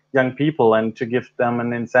for young people and to give them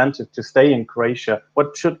an incentive to stay in Croatia?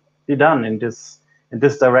 What should be done in this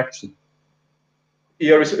direction?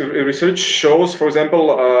 Yeah, research shows, for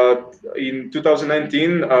example, in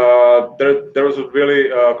 2019, there was a really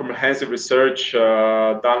comprehensive research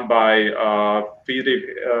done by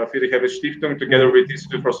Friedrich-Ebert-Stiftung together with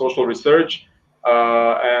Institute for Social Research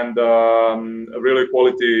and really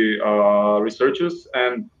quality researchers.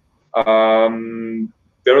 And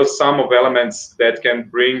there are some of elements that can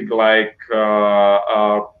bring like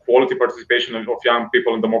quality participation of young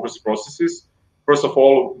people in democracy processes. First of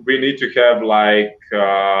all, we need to have like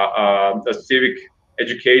a civic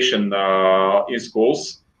education in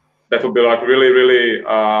schools that will be like really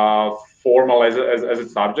formal as a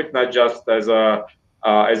subject, not just as a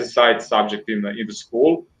side subject in the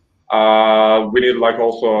school. We need like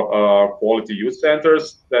also quality youth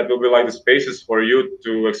centers that will be like the spaces for youth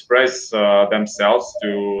to express themselves,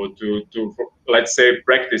 to let's say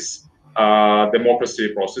practice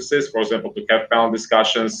democracy processes. For example, to have panel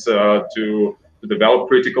discussions, to develop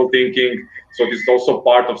critical thinking. So this is also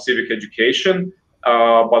part of civic education,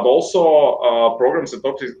 but also programs and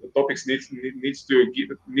topics need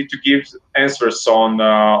to give answers on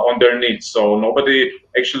their needs. So nobody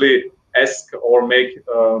actually ask or make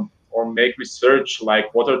research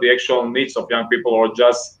like what are the actual needs of young people, or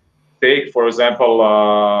just take, for example,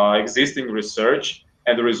 existing research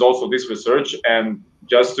and the results of this research and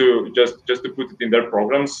just to put it in their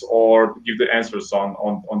programs or give the answers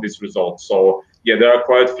on these results. So yeah, there are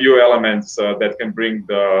quite a few elements that can bring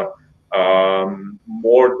the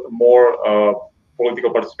more political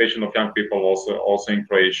participation of young people also in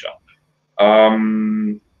Croatia.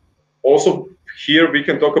 Also here we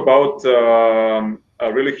can talk about a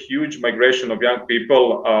really huge migration of young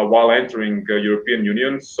people while entering European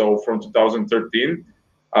Union. So from 2013,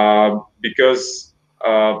 because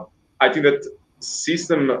I think that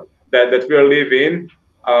system that we are living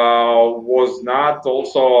was not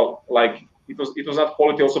also like it was not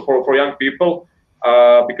quality also for young people,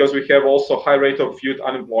 because we have also high rate of youth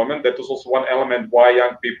unemployment. That was also one element why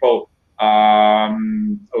young people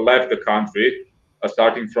left the country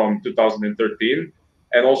starting from 2013.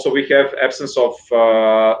 And also we have absence of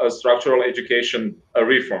a structural education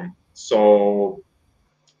reform. So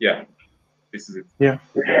yeah, this is it. Yeah,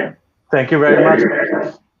 thank you very much.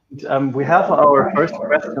 We have our first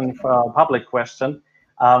question, public question,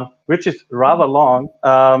 which is rather long,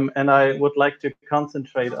 and I would like to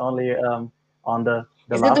concentrate only on the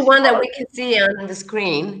Is last it the one part. that we can see on the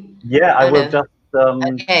screen? Yeah, I will just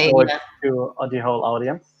okay, show it to the whole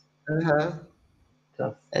audience.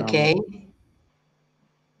 Just, okay.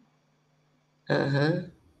 So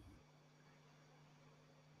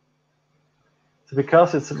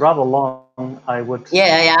because it's rather long, I would.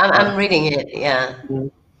 Yeah, I'm reading it. Yeah.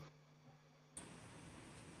 Well,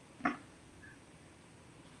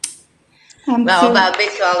 So about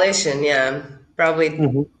big coalition, yeah, probably,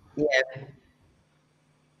 yeah.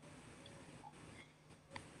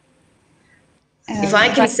 If I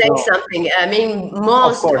can say something, I mean,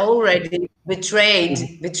 most already betrayed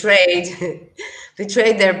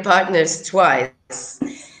their partners twice.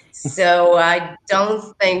 So I don't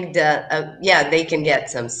think that, yeah, they can get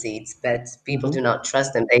some seats, but people do not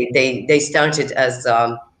trust them. They started as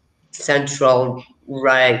central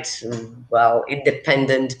right, well,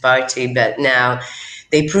 independent party, but now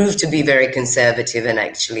they prove to be very conservative and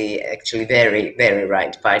actually very, very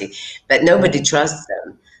right party. But nobody trusts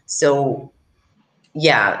them. So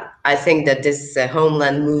yeah, I think that this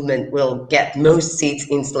homeland movement will get most seats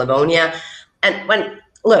in Slavonia. And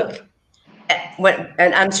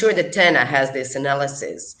and I'm sure that TENA has this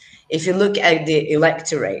analysis. If you look at the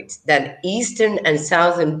electorate, then eastern and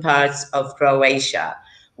southern parts of Croatia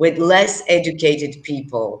with less educated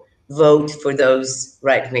people vote for those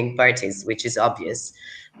right-wing parties, which is obvious.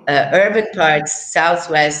 Urban parts,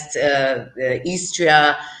 southwest,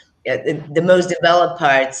 Istria, the most developed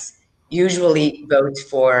parts usually vote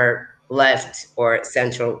for left or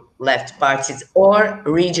central left parties or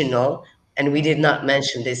regional. And we did not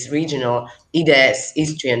mention this regional IDS,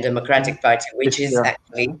 Istrian Democratic Party, which is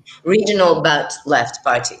actually regional but left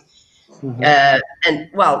party. And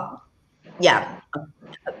well, yeah,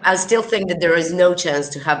 I still think that there is no chance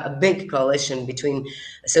to have a big coalition between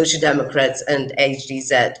Social Democrats and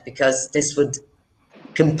HDZ, because this would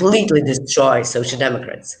completely destroy Social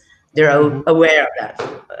Democrats. They're aware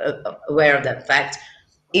of that fact.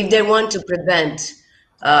 If they want to prevent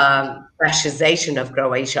fascization of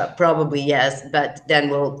Croatia, probably yes, but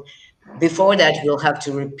then before that we'll have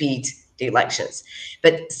to repeat the elections.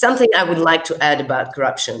 But something I would like to add about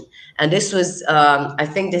corruption, and this was, I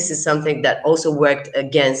think this is something that also worked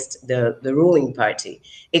against the ruling party.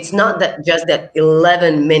 It's not that just that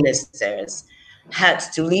 11 ministers had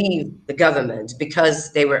to leave the government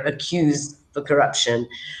because they were accused for corruption,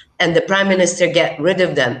 and the prime minister get rid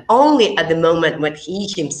of them only at the moment when he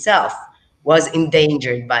himself was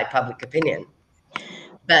endangered by public opinion.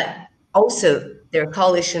 But also their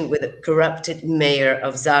coalition with a corrupted mayor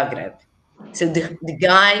of Zagreb. So the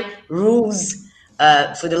guy rules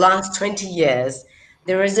for the last 20 years.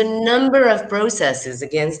 There is a number of processes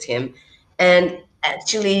against him, and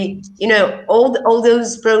actually, you know, all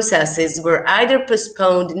those processes were either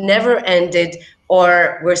postponed, never ended,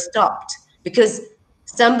 or were stopped because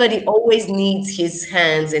somebody always needs his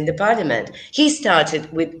hands in the parliament. He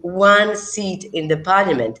started with 1 seat in the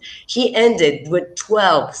parliament. He ended with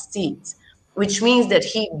 12 seats, which means that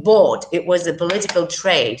he bought, it was a political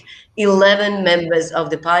trade, 11 members of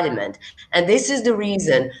the parliament. And this is the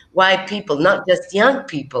reason why people, not just young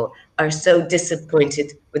people, are so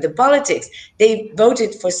disappointed with the politics. They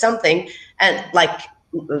voted for something, and like,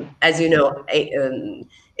 as you know,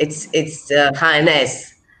 it's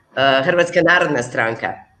HNS, Hrvatska Narodna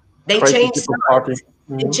Stranka. They changed sides.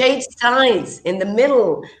 They changed sides in the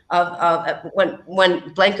middle of when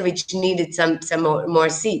Plenković needed some more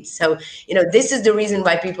seats. So, you know, this is the reason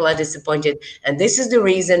why people are disappointed, and this is the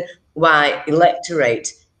reason why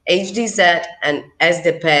electorate, HDZ and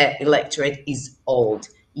SDP electorate is old.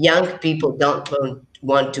 Young people don't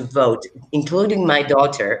want to vote, including my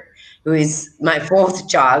daughter, who is my 4th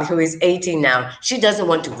child, who is 18 now. She doesn't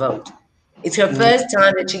want to vote. It's her first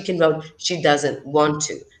time that she can vote. She doesn't want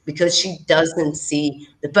to because she doesn't see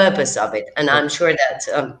the purpose of it. And I'm sure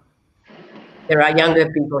that there are younger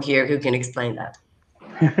people here who can explain that.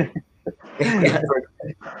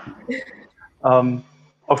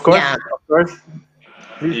 Of course, yeah. Of course.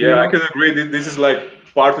 Yeah, I can agree. This is like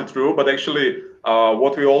partly true, but actually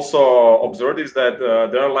what we also observed is that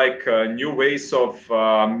there are like new ways of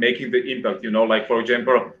making the impact, you know, like for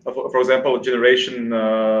example, generation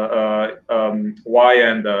Y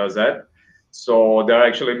and Z. So there are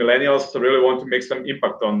actually millennials who really want to make some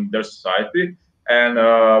impact on their society. And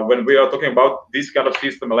when we are talking about this kind of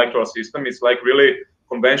system, electoral system, it's like really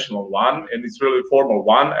conventional one, and it's really formal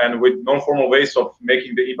one, and with non-formal ways of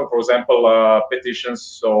making the impact, for example, petitions,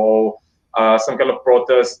 so some kind of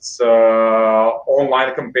protests,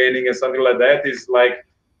 online campaigning and something like that is like,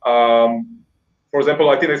 for example,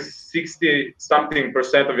 I think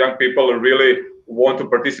 60-something% of young people really want to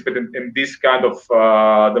participate in this kind of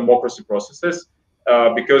democracy processes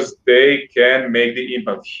because they can make the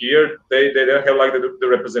impact. Here, they don't have like the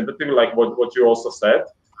representative, like what you also said.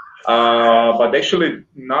 But actually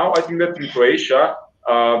now I think that in Croatia,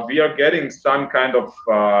 we are getting some kind of,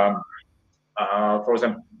 for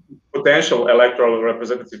example, potential electoral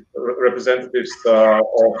representatives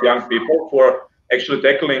of young people who are actually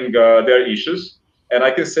tackling their issues. And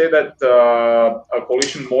I can say that a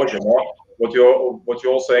coalition MOJZEŠ, what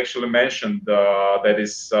you also actually mentioned, that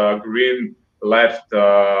is green left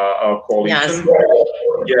coalition. Yes.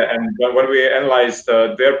 Yeah, and when we analyzed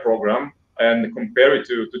their program and compare it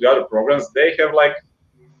to the other programs, they have like,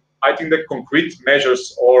 I think, the concrete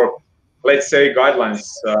measures or let's say guidelines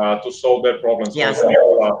to solve their problems. Yes. For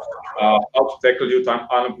example, how to tackle youth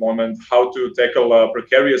unemployment, how to tackle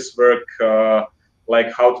precarious work,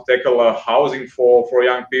 like how to tackle housing for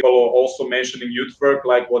young people, also mentioning youth work,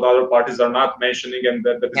 like what other parties are not mentioning, and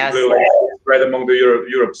that is yes. really like spread among the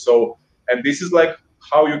Europe. So, and this is like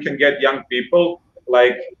how you can get young people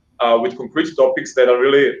like with concrete topics that are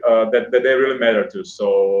really that they really matter to.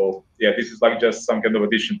 So yeah, this is like just some kind of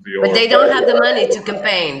addition to your. But they don't have the money to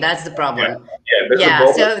campaign. That's the problem. Yeah, that's the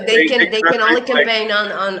problem. So they can only campaign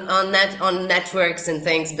on networks and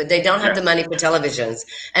things, but they don't have the money for televisions.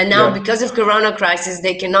 And now because of Corona crisis,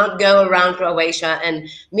 they cannot go around Croatia and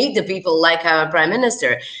meet the people like our Prime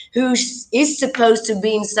Minister, who is supposed to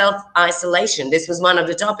be in self-isolation. This was one of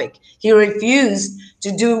the topic. He refused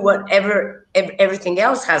to do whatever everything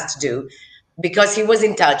else has to do, because he was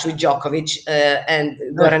in touch with Djokovic and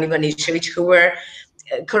Goran Ivanišević, who were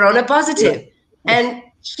Corona positive, and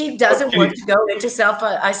he doesn't want to go into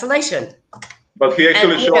self-isolation. But he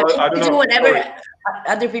actually showed, I don't know, whatever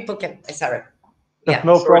other people can. Sorry. Yeah.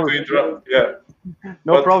 No problem. To interrupt. Yeah.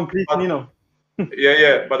 No problem, please, Nino.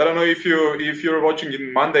 Yeah. But I don't know if you're watching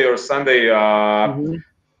in Monday or Sunday.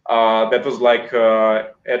 That was like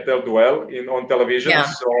at the duel on television. Yeah.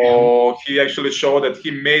 So he actually showed that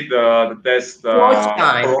he made the test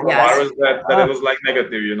coronavirus that it was like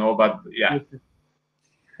negative, you know. But yeah,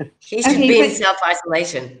 he should be in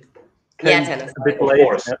self-isolation. Yeah, TENA.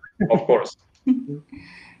 Of course.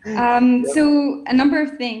 So a number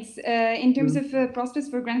of things in terms of prospects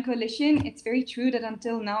for Grand Coalition. It's very true that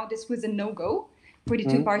until now this was a no-go for the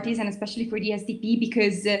two parties, and especially for the SDP,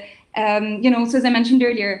 because, you know, so as I mentioned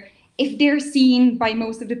earlier, if they're seen by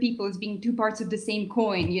most of the people as being two parts of the same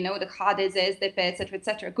coin, you know, the HDZ, SDP,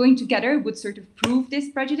 etc., going together would sort of prove this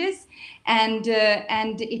prejudice, and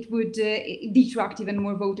it would detract even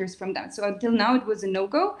more voters from them. So until now, it was a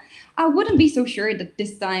no-go. I wouldn't be so sure that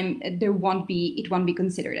this time it won't be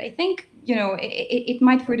considered. I think, you know, it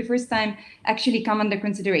might for the first time actually come under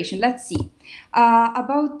consideration. Let's see.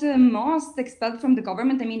 About most expelled from the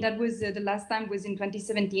government, I mean, that was the last time was in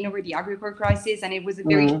 2017 over the agricole crisis, and it was a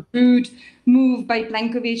very rude move by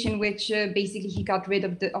Plenković in which basically he got rid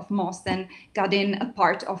of Most and got in a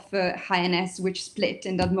part of HNS, which split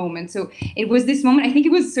in that moment. So it was this moment, I think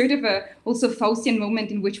it was sort of a also Faustian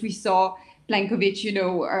moment in which we saw Plenković, you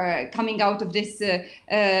know, coming out of this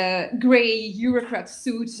gray bureaucrat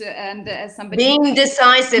suit and somebody being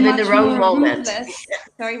decisive in the wrong moment.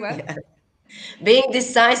 Sorry, what? Yeah. Being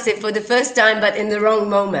decisive for the first time, but in the wrong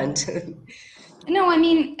moment. No, I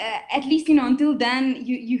mean, at least, you know, until then,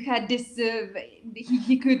 you had this,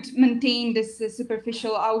 he could maintain this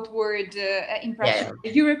superficial outward impression of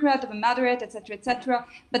a bureaucrat, of a moderate, etc.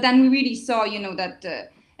 But then we really saw, you know, that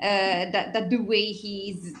that the way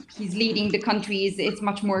he's leading the country is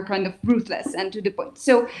much more kind of ruthless and to the point.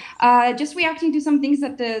 So just reacting to some things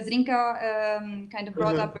that ZRINKA kind of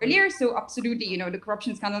brought up earlier. So absolutely, you know, the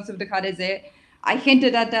corruption scandals of the HDZ, I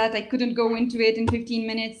hinted at that. I couldn't go into it in 15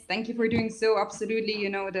 minutes. Thank you for doing so. Absolutely, you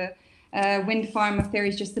know, the wind farm affair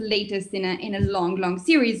is just the latest in a long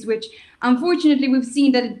series, which unfortunately we've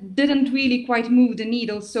seen that it didn't really quite move the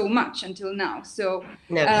needle so much until now. So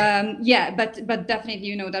yeah, but definitely,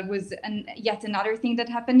 you know, that was yet another thing that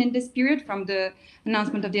happened in this period from the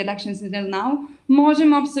announcement of the elections until now.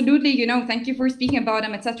 MOJZEŠ, absolutely, you know, thank you for speaking about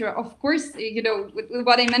them, etc. Of course, you know, with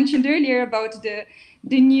what I mentioned earlier about the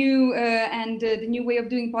new the new way of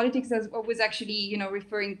doing politics, I was actually, you know,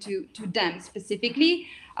 referring to them specifically.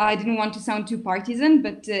 I didn't want to sound too partisan,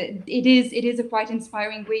 but it is a quite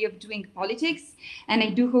inspiring way of doing politics, and I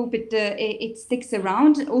do hope it sticks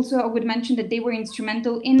around. Also, I would mention that they were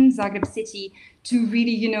instrumental in Zagreb city to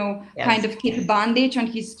really, you know, kind of keep Bandić on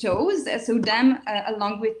his toes. So them,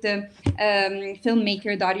 along with the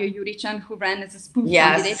filmmaker Dario Juričan, who ran as a spoof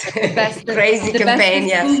candidate, the best campaign,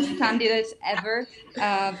 spoof candidate ever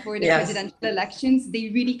for the presidential elections. They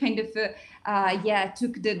really kind of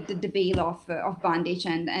took the veil off of Bandić,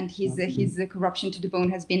 and his corruption to the bone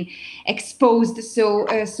has been exposed. So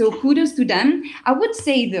kudos to them. I would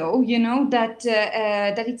say though, you know, that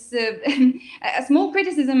it's a small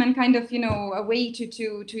criticism and kind of, you know, a way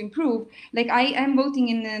to improve. Like I am voting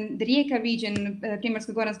in the Rijeka region,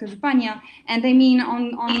 Primorsko-Goranska županija, and I mean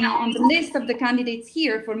on the list of the candidates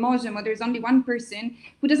here for MOJZEŠ, there's only one person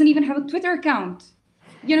who doesn't even have a Twitter account.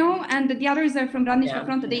 You know, and the others are from Radnička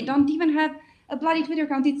Fronta. They don't even have a bloody Twitter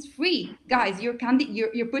account. It's free, guys. You're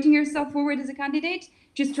putting yourself forward as a candidate.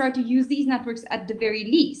 Just try to use these networks at the very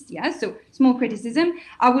least. Yeah. So small criticism.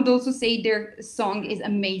 I would also say their song is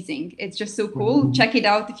amazing. It's just so cool. Check it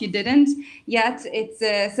out if you didn't yet. It's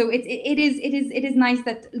so it is nice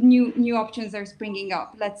that new options are springing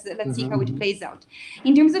up. Let's see how it plays out.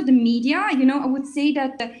 In terms of the media, you know, I would say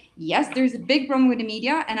that yes, there's a big problem with the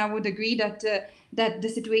media, and I would agree that. That the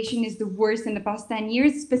situation is the worst in the past 10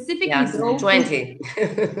 years, specifically 20.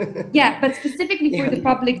 But specifically for the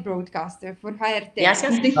public broadcaster, for HRT.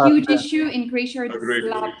 The huge issue in Croatia are the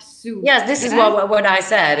slap suits. Yes, this is what I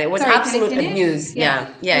said. It was absolute abuse.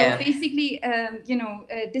 So basically, you know,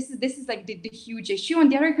 this is like the huge issue. On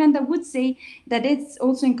the other hand, I would say that it's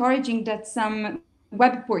also encouraging that some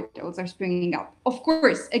web portals are springing up. Of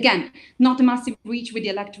course, again, not a massive reach with the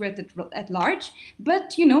electorate at large,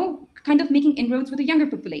 but, you know, kind of making inroads with the younger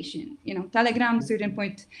population. You know, Telegram, certain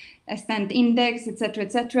point, Stand Index,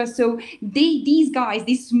 etc. So these guys,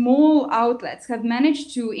 these small outlets, have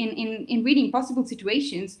managed to, in really impossible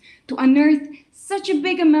situations, to unearth such a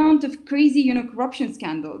big amount of crazy, you know, corruption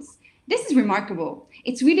scandals. This is remarkable.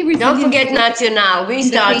 It's really resilient. Don't forget Nacional. We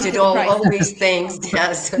started all these things.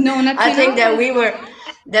 Yes. No, Nacional, I think that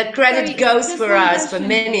that credit goes for us for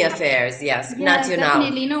many affairs. Yes, Nacional.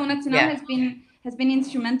 Definitely. No, Nacional has been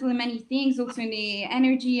instrumental in many things, also in the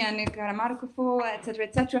energy and Karamarkov,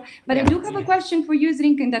 etc. But I do have a question for you,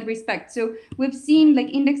 ZRINKA, in that respect. So we've seen, like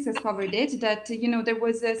Index has covered it, that, you know, there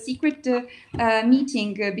was a secret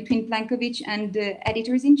meeting between Plenković and the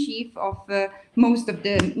editors-in-chief of most of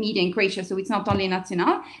the media in Croatia. So it's not only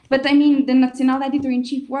Nacional, but I mean, the Nacional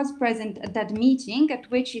editor-in-chief was present at that meeting, at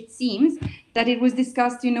which it seems that it was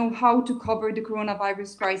discussed, you know, how to cover the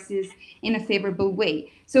coronavirus crisis in a favorable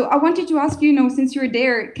way. So I wanted to ask you, since you're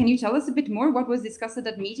there, can you tell us a bit more what was discussed at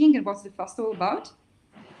that meeting and what's the fuss all about?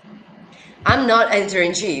 I'm not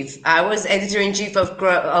editor-in-chief. I was editor-in-chief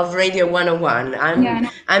of Radio 101.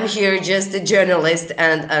 I'm here just a journalist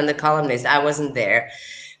and a columnist. I wasn't there.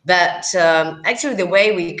 But actually, the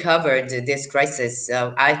way we covered this crisis,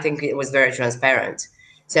 I think it was very transparent.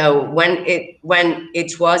 So when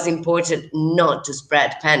it was important not to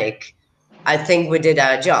spread panic, I think we did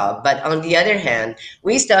our job. But on the other hand,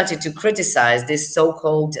 we started to criticize this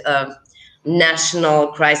so-called National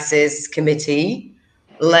Crisis Committee,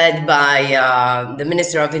 led by the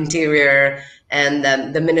Minister of Interior and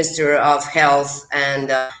the Minister of Health and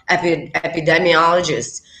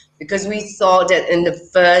epidemiologists, because we thought that in the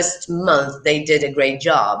first month they did a great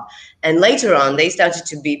job. And later on, they started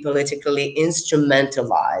to be politically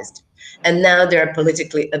instrumentalized. And now they're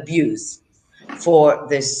politically abused for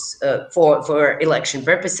this, for election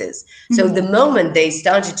purposes. So the moment they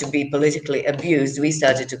started to be politically abused, we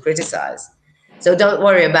started to criticize. So don't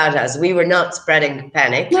worry about us. We were not spreading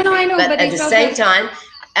panic. No, I know, but at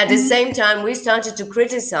the same time, we started to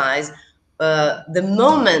criticize the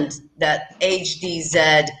moment that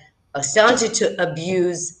HDZ started to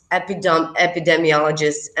abuse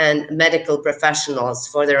epidemiologists and medical professionals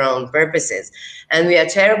for their own purposes. And we are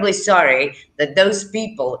terribly sorry that those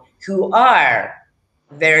people who are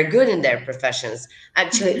very good in their professions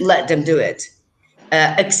actually let them do it,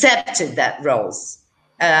 accepted that roles.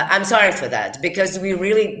 I'm sorry for that, because we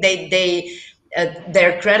really,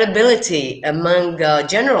 their credibility among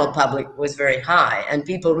general public was very high, and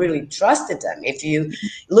people really trusted them. If you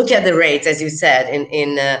look at the rates, as you said,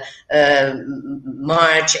 in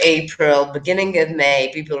March, April, beginning of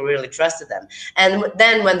May, people really trusted them. And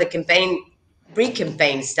then when the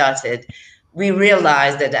pre-campaign started, we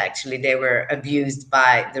realized that actually they were abused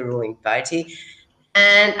by the ruling party.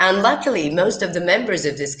 And unluckily, most of the members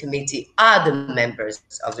of this committee are the members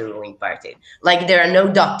of the ruling party. Like, there are no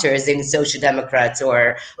doctors in Social Democrats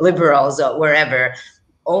or Liberals or wherever.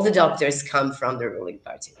 All the doctors come from the ruling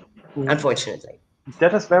party, unfortunately.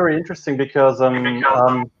 That is very interesting, because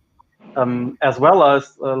as well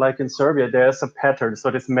as like in Serbia, there's a pattern. So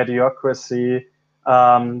this mediocrity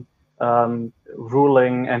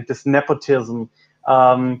ruling and this nepotism,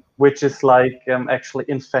 which is like actually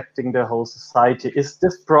infecting the whole society. Is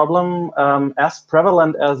this problem as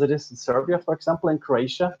prevalent as it is in Serbia, for example, in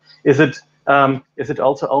Croatia? Is it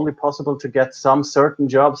also only possible to get some certain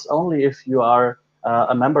jobs only if you are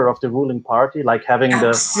a member of the ruling party, like having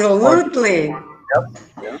Absolutely.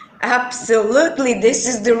 Absolutely. This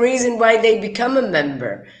is the reason why they become a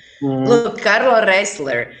member. Look, Karlo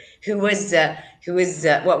Ressler, who was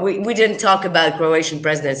well, we didn't talk about Croatian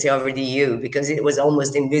presidency over the EU because it was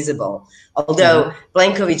almost invisible. Although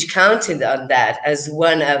Plenković counted on that as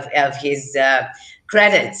one of his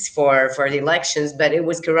credits for the elections, but it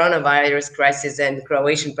was coronavirus crisis and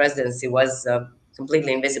Croatian presidency was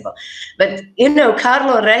completely invisible. But you know,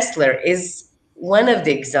 Karlo Ressler is one of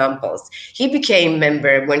the examples. He became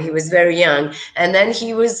member when he was very young, and then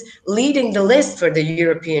he was leading the list for the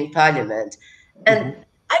European Parliament. And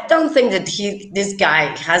I don't think that this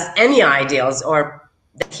guy has any ideals or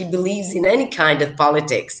that he believes in any kind of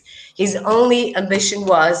politics. His only ambition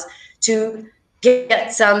was to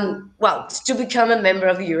get some, well, to become a member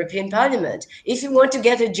of the European Parliament. If you want to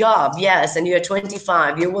get a job, yes, and you're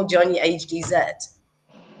 25, you will join the HDZ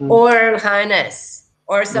or HNS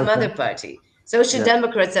or some other party. Social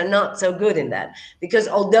Democrats are not so good in that, because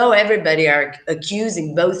although everybody are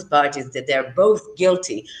accusing both parties that they're both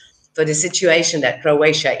guilty for the situation that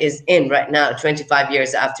Croatia is in right now, 25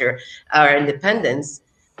 years after our independence,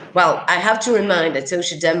 well, I have to remind that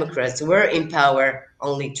Social Democrats were in power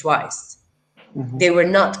only twice. They were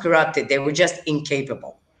not corrupted, they were just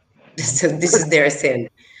incapable. So this is their sin.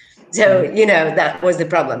 So, you know, that was the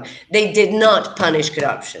problem. They did not punish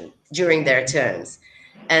corruption during their terms.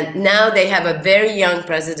 And now they have a very young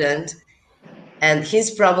president, and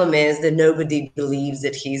his problem is that nobody believes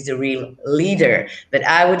that he's the real leader. But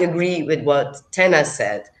I would agree with what TENA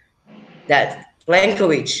said, that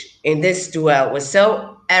Plenković in this duel was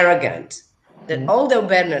so arrogant that although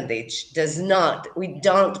Bernardić we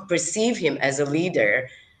don't perceive him as a leader,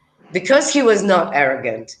 because he was not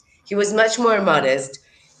arrogant, he was much more modest.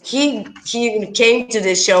 He came to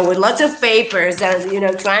the show with lots of papers and, you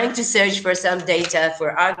know, trying to search for some data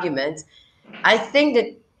for arguments. I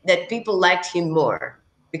think that people liked him more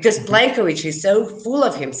because Plenković is so full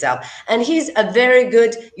of himself, and he's a very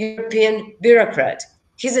good European bureaucrat.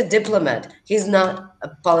 He's a diplomat. He's not a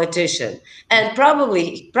politician. And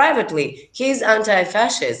probably privately, he's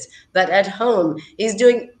anti-fascist, but at home, he's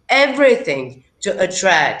doing everything to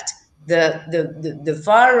attract the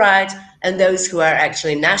far right and those who are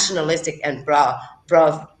actually nationalistic and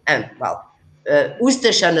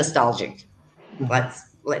Ustaša nostalgic.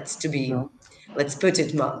 Let's put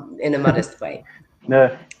it in a modest way.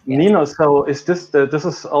 Nino, so is this this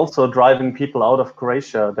is also driving people out of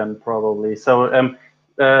Croatia then probably? So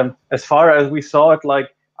as far as we saw it, like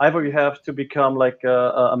either you have to become like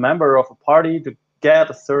a member of a party to get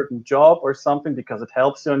a certain job or something because it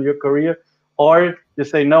helps you in your career, or you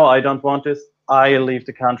say, no, I don't want this, I leave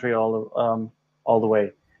the country all the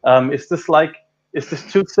way. Is this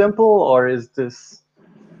too simple, or is this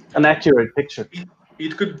an accurate picture?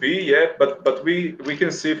 It could be, yeah, but we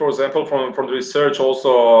can see, for example, from the research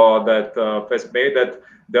also that has made that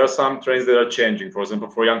there are some trends that are changing. For example,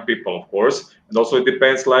 for young people, of course, and also it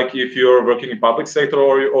depends, like if you're working in public sector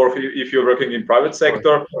or if you're working in private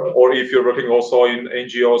sector, or if you're working also in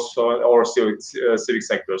NGOs or civic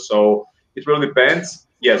sector. So it really depends.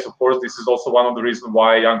 Yes, of course, this is also one of the reasons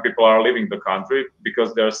why young people are leaving the country,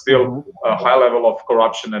 because there's still a high level of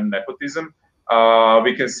corruption and nepotism.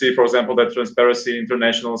 We can see, for example, that Transparency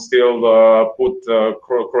International still put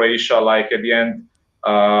Croatia like at the end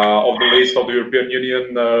of the list of the European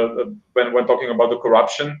Union when talking about the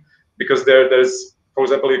corruption, because there's, for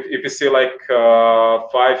example, if you see like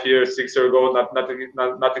 5 years, 6 years ago,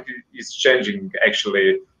 nothing is changing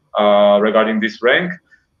actually regarding this rank.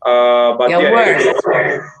 But yeah, worse.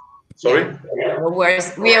 Sorry?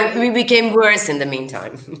 Worse. We became worse in the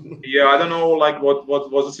meantime. Yeah, I don't know like what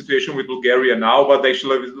was the situation with Bulgaria now, but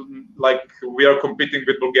actually like we are competing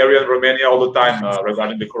with Bulgaria and Romania all the time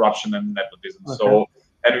regarding the corruption and nepotism. Okay. So,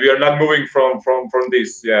 and we are not moving from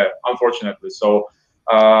this, yeah, unfortunately. So,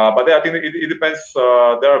 but I think it depends.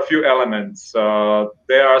 There are a few elements.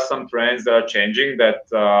 There are some trends that are changing that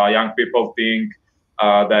young people think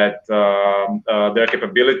that their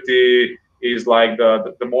capability is like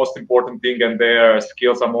the most important thing, and their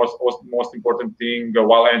skills are most important thing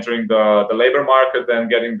while entering the labor market and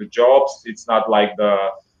getting the jobs. It's not like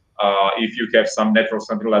if you have some network,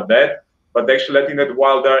 something like that. But actually, I think that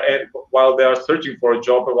while they are searching for a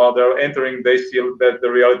job, while they're entering, they feel that the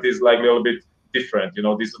reality is like a little bit different. You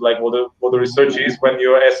know, this is like what the research is when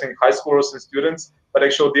you're asking high schoolers and students, but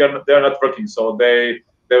actually they are not working, so they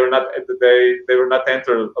will not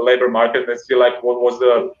enter a labor market and feel like what was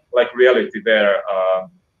the like reality there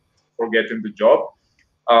for getting the job.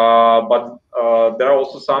 But there are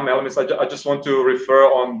also some elements. I just want to refer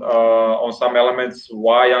on some elements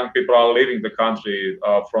why young people are leaving the country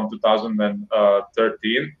from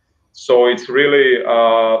 2013. So it's really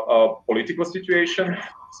a political situation.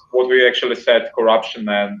 What we actually said, corruption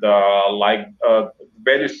and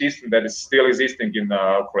value system that is still existing in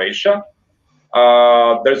Croatia.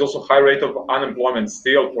 There's also high rate of unemployment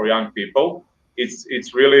still for young people.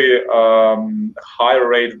 It's really higher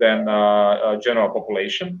rate than general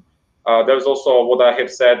population. There's also what I have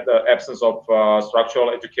said, absence of structural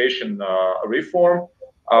education reform,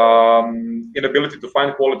 inability to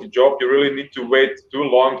find quality job. You really need to wait too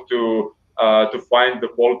long to find the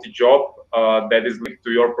quality job that is linked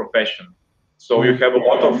to your profession. So you have a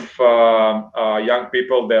lot of young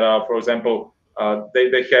people that are, for example, they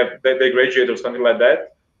graduate or something like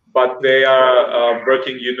that, but they are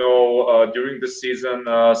working, you know, during the season,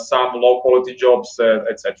 some low quality jobs,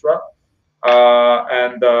 etc.,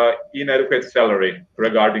 and inadequate salary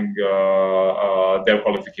regarding their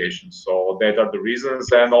qualifications. So that are the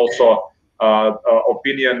reasons, and also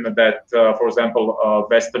opinion that, for example,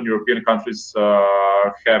 Western European countries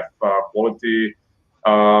have quality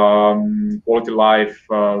life,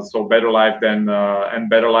 so better life than and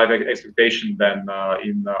better life expectation than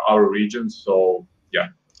in our region. So yeah.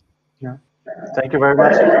 Thank you very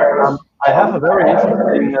much. I have a very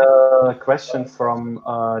interesting question from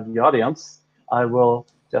the audience. I will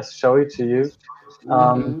just show it to you,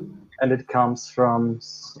 and it comes from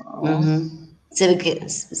civic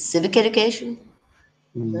education.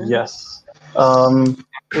 Yes.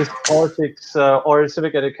 Is politics or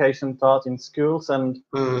civic education taught in schools, and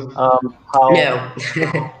how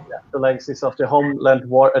the legacies of the homeland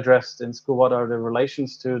war addressed in school? What are the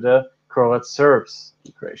relations to the Croat Serbs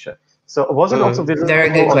in Croatia? So was it also visible? Very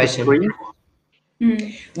good question.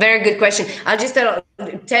 Very good question. I'll just tell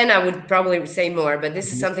TENA would probably say more, but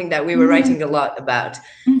this is something that we were writing a lot about.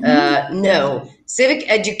 No, civic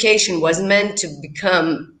education was meant to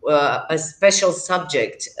become a special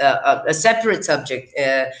subject, a separate subject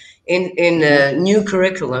in a new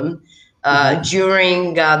curriculum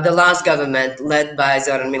during the last government led by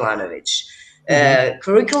Zoran Milanovic.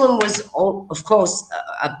 Curriculum was, of course,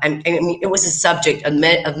 I mean, it was a subject of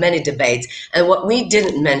many debates. And what we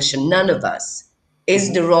didn't mention, none of us,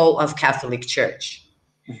 is the role of Catholic Church,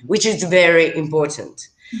 which is very important.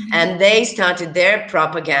 And they started their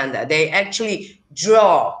propaganda. They actually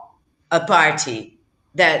draw a party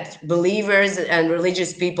that believers and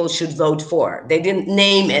religious people should vote for. They didn't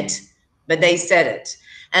name it, but they said it.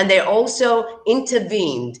 And they also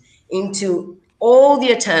intervened into all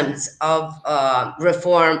the attempts of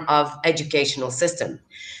reform of educational system.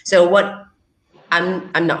 So what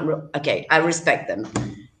I'm not, okay, I respect them,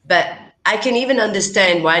 but I can even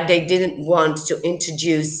understand why they didn't want to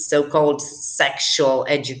introduce so-called sexual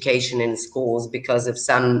education in schools because of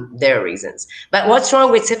their reasons. But what's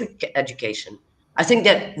wrong with civic education? I think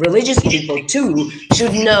that religious people too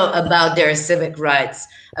should know about their civic rights,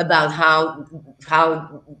 about how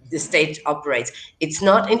the state operates. It's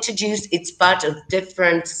not introduced, it's part of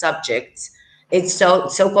different subjects. It's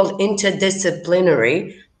so-called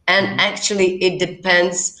interdisciplinary, and actually it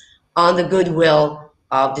depends on the goodwill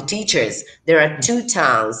of the teachers. There are two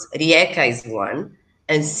towns, Rijeka is one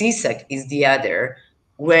and Sisak is the other,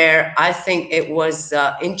 where I think it was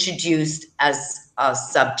introduced as a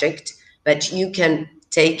subject, but you can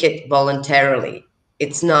take it voluntarily.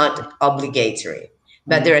 It's not obligatory.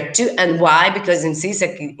 But there are two, and why? Because in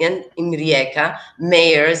Sisak and in Rijeka,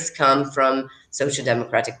 mayors come from Social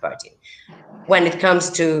Democratic Party. When it comes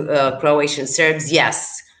to Croatian Serbs,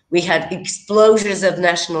 yes, we had explosions of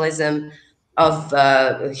nationalism, of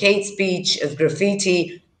hate speech, of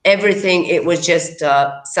graffiti, everything. It was just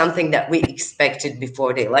something that we expected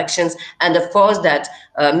before the elections. And of course that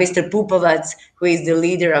Mr. Pupovac, who is the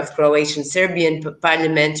leader of Croatian Serbian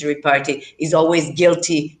Parliamentary Party, is always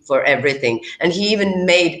guilty for everything. And he even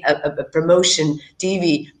made a promotion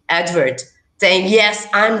TV advert saying, yes,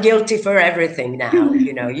 I'm guilty for everything now.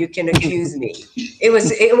 You know, you can accuse me. It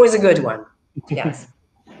was a good one. Yes.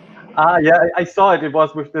 Yeah, I saw it. It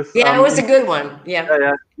was with this. Yeah, it was a good one. Yeah.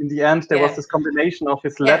 Yeah. In the end, there was this combination of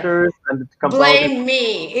his letters, and it comes Blame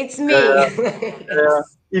me. It's me.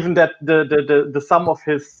 Even that the sum of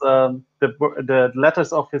his the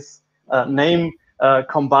letters of his name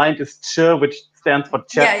combined is Ch, which stands for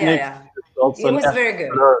Chetnik. Yeah. It was very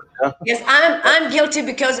good. Yes, I'm guilty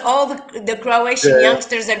because all the Croatian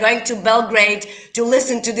youngsters are going to Belgrade to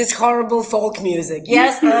listen to this horrible folk music.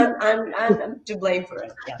 Yes, I'm to blame for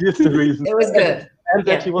it. Yeah. Here's the reason. It was good. And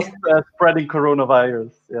that he was spreading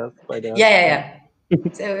coronavirus. Yes, by that. Yeah.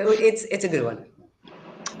 So it's a good one.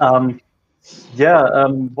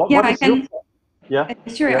 What is your...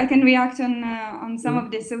 Sure, I can react on some of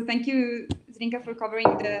this. So thank you, ZRINKA, for covering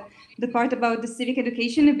the part about the civic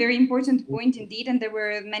education, a very important point indeed. And there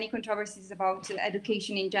were many controversies about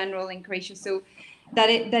education in general in Croatia. So that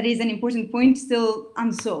is an important point, still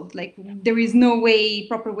unsolved. Like there is no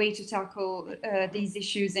proper way to tackle these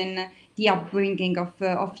issues in the upbringing of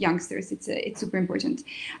youngsters. It's super important.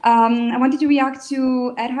 I wanted to react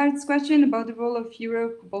to Erhard's question about the role of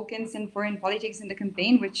Europe, Balkans, and foreign politics in the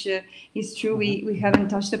campaign, which is true we haven't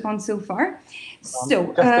touched upon so far.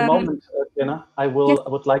 So just a moment, Vienna. I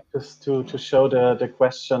would like to show the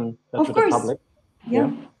question to the public.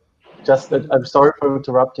 Yeah. Just that I'm sorry for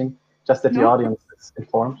interrupting. Just that the audience is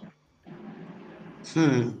informed.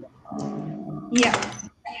 Yeah.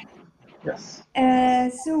 Yes.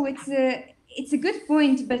 So it's a good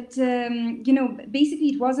point, but you know, basically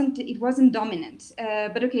it wasn't dominant.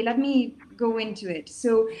 But okay, let me go into it.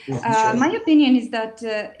 So my opinion is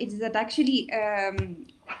that actually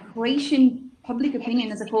Croatian public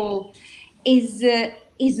opinion as a whole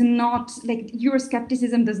is not, like,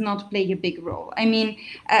 Euroscepticism does not play a big role. I mean,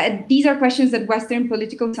 these are questions that Western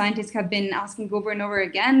political scientists have been asking over and over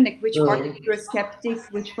again, like which part is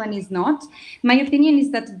Eurosceptic, which one is not. My opinion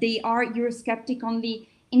is that they are Eurosceptic only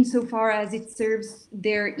insofar as it serves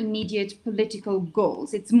their immediate political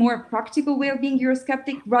goals. It's more a practical way of being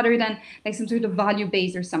Eurosceptic rather than like some sort of value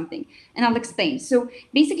base or something. And I'll explain. So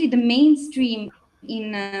basically the mainstream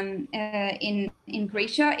in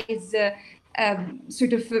Croatia is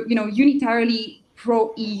sort of, you know, unitarily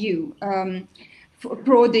pro-EU,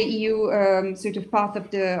 pro the EU sort of path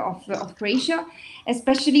of Croatia,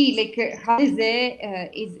 especially like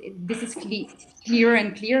HDZ this is clear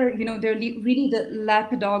and clear. You know, they're really the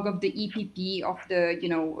lapdog of the EPP, of the, you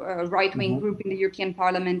know, right-wing group in the European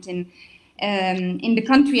Parliament in the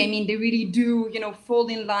country. I mean, they really do, you know, fall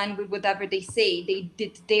in line with whatever they say. They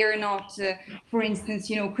dare not, for instance,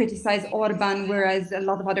 you know, criticize Orban, whereas a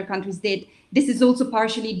lot of other countries did. This is also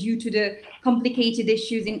partially due to the complicated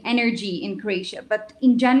issues in energy in Croatia. But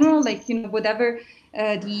in general, like, you know, whatever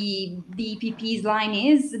the EPP's line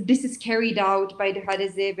is, this is carried out by the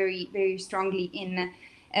HDZ very, very strongly in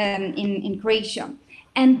Croatia.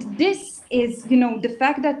 And this is, you know, the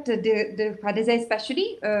fact that the HDZ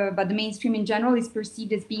especially, but the mainstream in general, is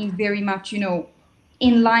perceived as being very much, you know,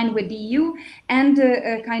 in line with the EU and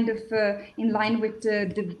kind of in line with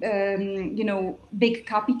the you know, big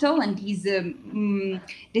capital and these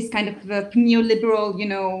this kind of neoliberal, you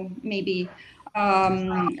know, maybe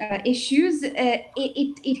issues.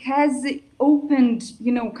 It has opened,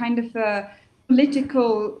 you know, kind of a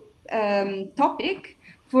political topic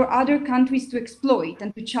for other countries to exploit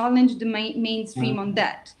and to challenge the mainstream on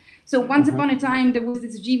that. So once upon a time, there was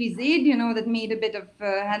this GVZ, you know, that made a bit of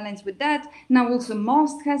headlines with that. Now also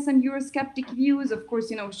Most has some Eurosceptic views, of course,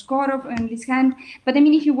 you know, Shkorov on this hand. But I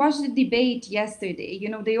mean, if you watched the debate yesterday, you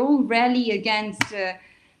know, they all rally against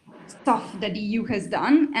stuff that the EU has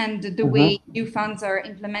done and the way EU funds are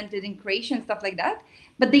implemented in Croatia and stuff like that.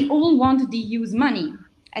 But they all want the EU's money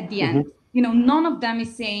at the end. You know, none of them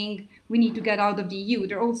is saying we need to get out of the EU.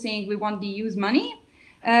 They're all saying we want the EU's money.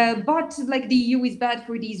 But like the EU is bad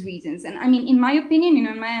for these reasons. And I mean, in my opinion, you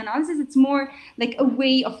know, in my analysis, it's more like a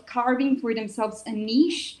way of carving for themselves a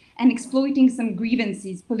niche and exploiting some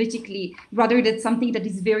grievances politically, rather than something that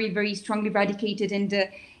is very, very strongly radicated in the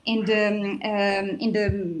you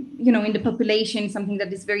know, in the population, something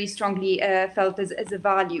that is very strongly felt as a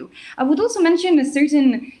value. I would also mention a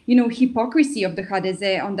certain, you know, hypocrisy of the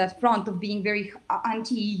HDZ on that front of being very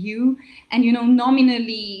anti-EU and, you know,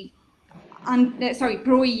 nominally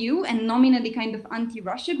pro-EU and nominally kind of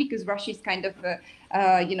anti-Russia, because Russia is kind of,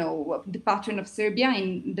 you know, the patron of Serbia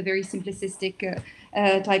in the very simplistic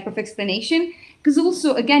type of explanation. Because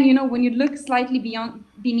also, again, you know, when you look slightly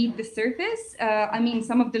beneath the surface, I mean,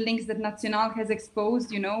 some of the links that Nacional has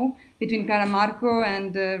exposed, you know, between Karamarko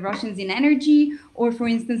and Russians in energy, or for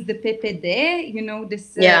instance, the PPD, you know,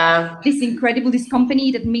 this this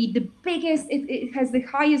company that made the biggest, it has the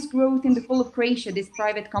highest growth in the whole of Croatia, this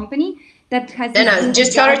private company that has...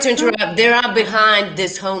 Just sorry to interrupt, they are behind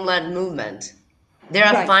this homeland movement. They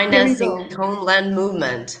are financing homeland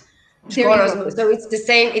movement. So it's the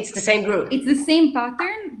same group. It's the same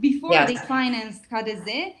pattern. Before they financed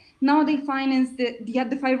HDZ, now they finance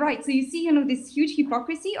the far right. So you see, you know, this huge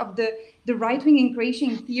hypocrisy of the right wing in Croatia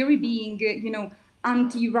in theory being, you know,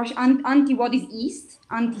 anti-Russia, anti what is East,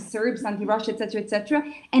 anti-Serbs, anti-Russia, etc.,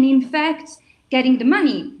 and in fact getting the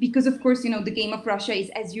money, because of course, you know, the game of Russia is,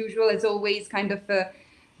 as usual, as always, kind of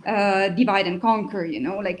divide and conquer, you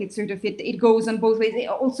know, like it's sort of, it goes on both ways.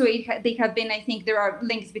 Also, they have been, I think there are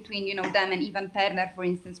links between, you know, them and Ivan Perner, for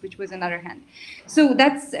instance, which was another hand. So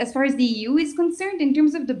that's as far as the EU is concerned. In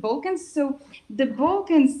terms of the Balkans, so the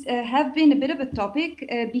Balkans have been a bit of a topic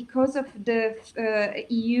because of the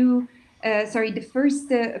the first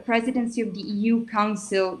presidency of the EU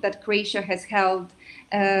Council that Croatia has held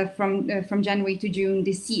from January to June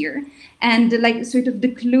this year. And like sort of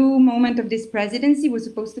the clue moment of this presidency was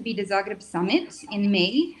supposed to be the Zagreb summit in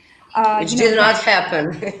May. Which did not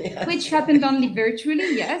happen. Which happened only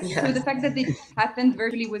virtually, yes. So the fact that it happened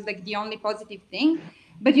virtually was like the only positive thing.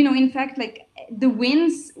 But, you know, in fact, like the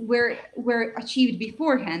wins were achieved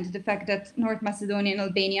beforehand. The fact that North Macedonia and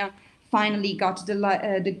Albania finally got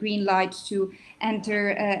the green light to enter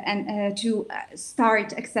and to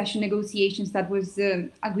start accession negotiations that was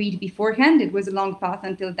agreed beforehand. It was a long path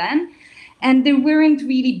until then. And there weren't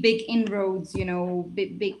really big inroads, you know,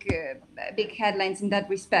 big headlines in that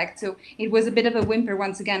respect. So it was a bit of a whimper,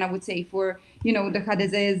 once again, I would say, for, you know, the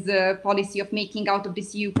HDZ's policy of making out of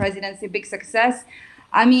this EU presidency a big success.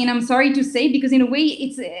 I mean, I'm sorry to say, because in a way,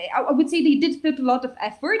 it's, I would say they did put a lot of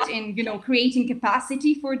effort in, you know, creating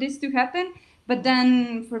capacity for this to happen. But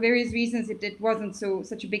then for various reasons, it wasn't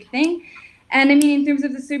such a big thing. And I mean, in terms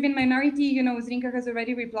of the Serbian minority, you know, ZRINKA has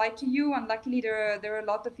already replied to you. And luckily, there are a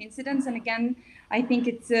lot of incidents. And again, I think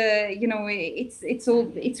it's, you know,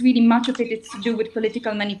 it's really much of it's to do with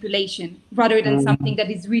political manipulation rather than something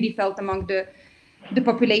that is really felt among the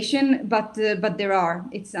population. But there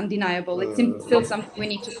it's undeniable. It's still something we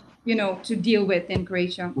need to, you know, to deal with in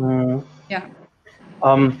Croatia. Yeah.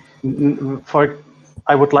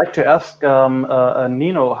 I would like to ask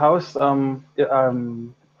Nino, how's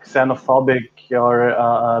xenophobic or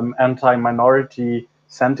anti-minority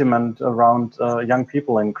sentiment around young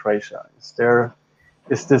people in Croatia?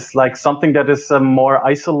 Is this like something that is more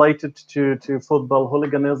isolated to football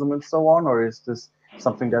hooliganism and so on, or is this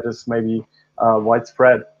something that is maybe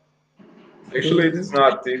widespread? Actually, it is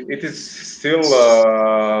not. It is still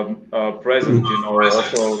present, you know,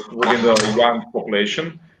 also within the young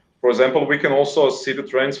population. For example, we can also see the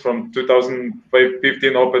trends from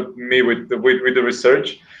 2015 opened me with the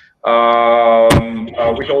research.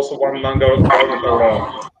 With also one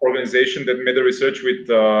organization that made a research with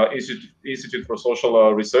Institute for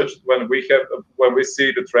Social Research. When we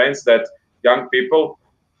see the trends that young people,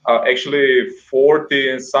 actually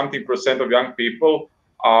 40% of young people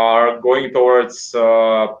are going towards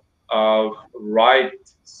right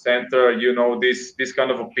center, you know, this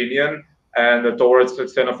kind of opinion, and towards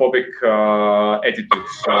xenophobic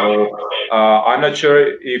attitudes. So I'm not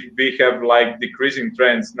sure if we have like decreasing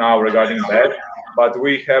trends now regarding that, but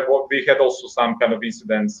we had also some kind of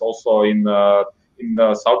incidents also in the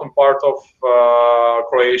southern part of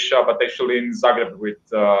Croatia, but actually in Zagreb with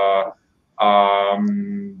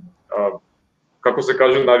kako se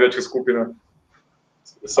kaže navijačka skupina?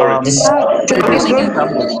 Sorry.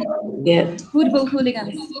 Football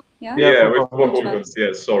hooligans. Yeah, with football hooligans.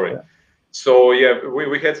 Yeah, sorry. So yeah,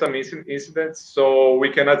 we had some incidents. So we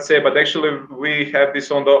cannot say, but actually we have this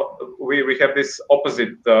on the we have this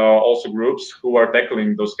opposite also groups who are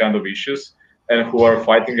tackling those kind of issues and who are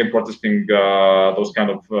fighting and protesting those kind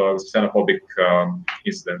of xenophobic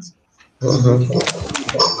incidents.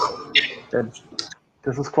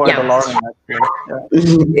 This is quite alarming,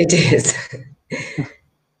 actually. It is.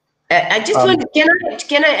 I just want.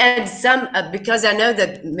 Can I add some because I know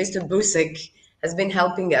that Mr. Busek has been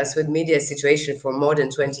helping us with media situation for more than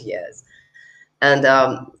 20 years, and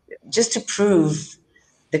just to prove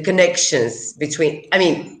the connections between. I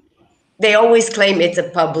mean, they always claim it's a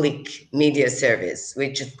public media service,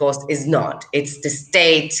 which of course is not. It's the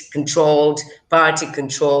state-controlled,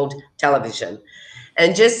 party-controlled television.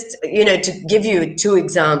 And just, you know, to give you two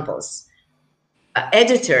examples,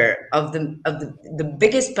 editor of the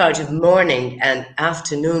biggest part of morning and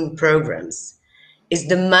afternoon programs is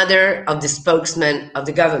the mother of the spokesman of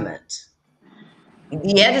the government.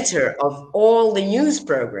 The editor of all the news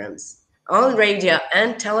programs on radio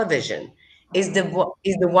and television is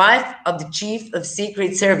the wife of the chief of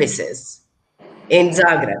secret services in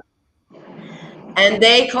Zagreb. And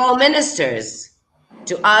they call ministers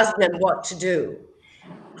to ask them what to do.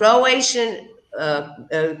 Croatian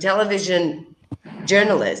television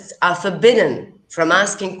journalists are forbidden from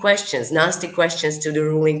asking questions, nasty questions to the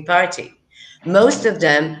ruling party. Most of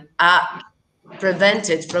them are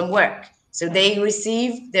prevented from work. So they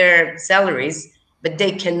receive their salaries, but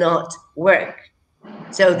they cannot work.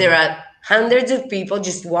 So there are hundreds of people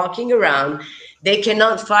just walking around. They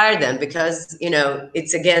cannot fire them because, you know,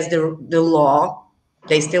 it's against the law.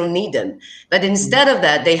 They still need them. But instead of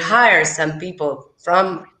that, they hire some people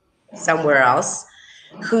from somewhere else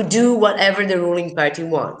who do whatever the ruling party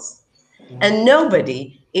wants. And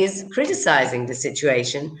nobody is criticizing the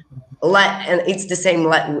situation. And it's the same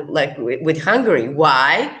like with Hungary.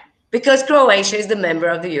 Why? Because Croatia is the member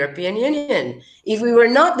of the European Union. If we were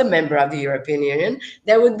not the member of the European Union,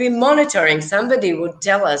 there would be monitoring. Somebody would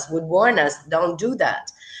tell us, would warn us, don't do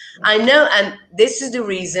that. I know, and this is the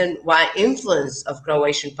reason why influence of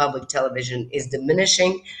Croatian public television is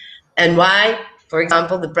diminishing, and why, for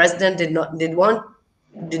example, the president did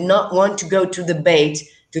not want to go to debate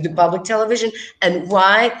to the public television, and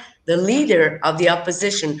why the leader of the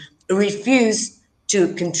opposition refused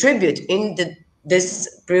to contribute in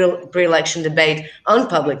this pre-election debate on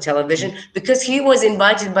public television, because he was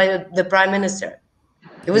invited by the prime minister.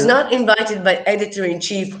 He was not invited by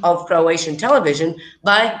editor-in-chief of Croatian television,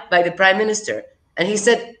 by the prime minister. And he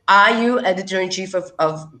said, are you editor-in-chief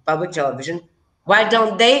of public television? Why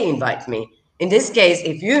don't they invite me? In this case,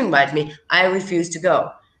 if you invite me, I refuse to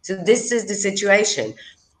go. So this is the situation.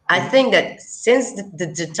 I think that since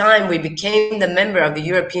the time we became the member of the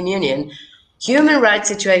European Union, human rights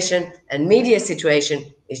situation and media situation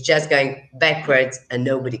is just going backwards, and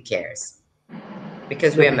nobody cares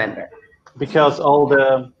because we're a member. Because all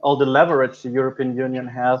the leverage the European Union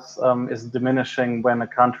has is diminishing when a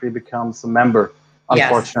country becomes a member,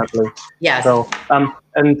 unfortunately. Yes. So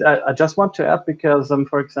and I just want to add, because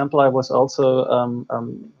for example, I was also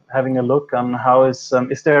having a look on how is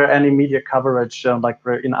there any media coverage like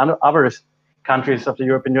in other countries of the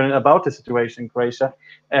European Union about the situation in Croatia,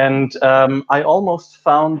 and I almost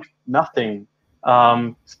found nothing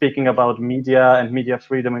speaking about media and media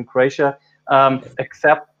freedom in Croatia,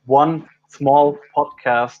 except one small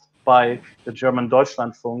podcast by the German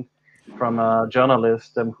Deutschlandfunk from a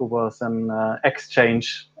journalist who was in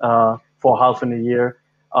exchange for half a year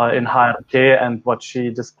in HRT, and what she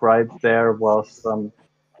described there was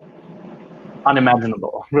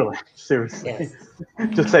unimaginable, really, seriously,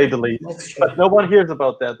 to say the least. But no one hears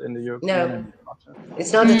about that in the European Union.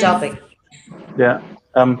 It's not a topic. Yeah.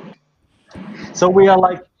 So we are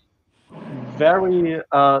like very,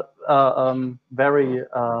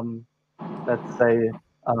 let's say,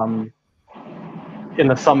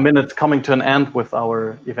 in some minutes coming to an end with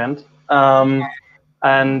our event.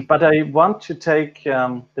 But I want to take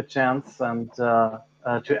the chance and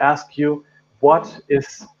to ask you, what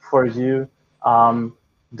is for you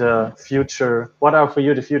the future? What are for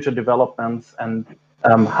you the future developments, and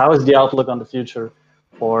How is the outlook on the future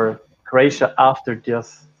for Croatia after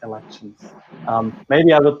these elections?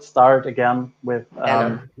 Maybe I would start again with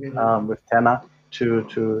TENA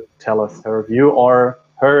to tell us her view or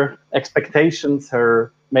her expectations,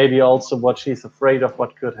 her maybe also what she's afraid of,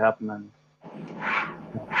 what could happen. And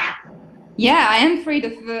yeah, I'm afraid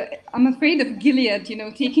of Gilead,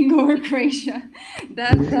 taking over Croatia.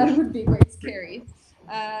 That would be quite scary.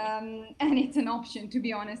 And it's an option, to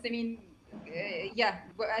be honest. I mean, yeah,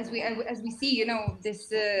 as we see,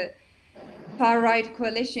 this far-right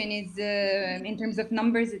coalition is, in terms of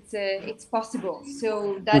numbers, it's possible.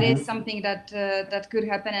 So that is something that could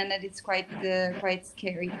happen, and that it's quite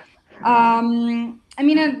scary. I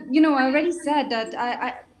mean, I already said that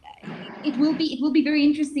it will be very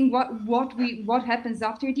interesting what happens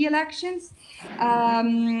after the elections,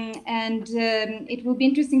 and it will be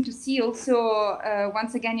interesting to see also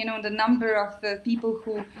once again, the number of people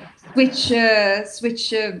who switch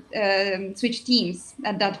teams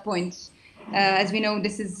at that point. As we know,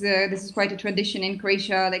 this is quite a tradition in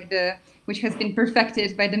Croatia, which has been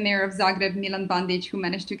perfected by the mayor of Zagreb, Milan Bandic, who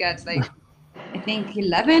managed to get I think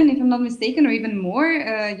 11, if I'm not mistaken, or even more.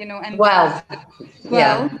 And 12.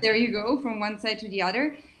 Well, there you go, from one side to the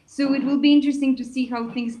other. So it will be interesting to see how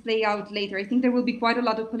things play out later. I think there will be quite a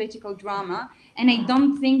lot of political drama, and I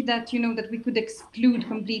don't think that that we could exclude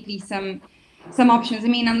completely some options. I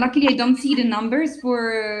mean, unluckily, I don't see the numbers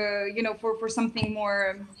for for something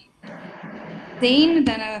more sane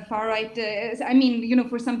than a far right. I mean,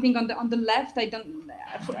 for something on the left, I don't.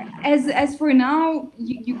 As for now,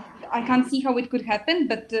 I can't see how it could happen,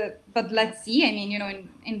 but let's see. I mean,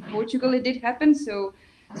 in Portugal it did happen, so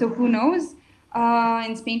who knows?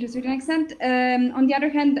 In Spain to a certain extent. On the other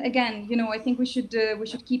hand, again, I think we should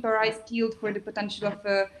keep our eyes peeled for the potential of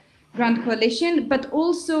a grand coalition, but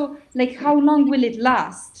also how long will it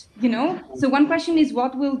last? So one question is,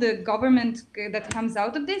 what will the government that comes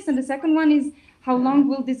out of this, and the second one is, how long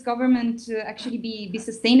will this government actually be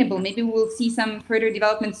sustainable? Maybe we'll see some further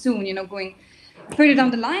development soon, going further down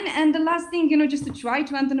the line. And the last thing, just to try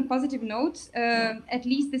to end on a positive note, at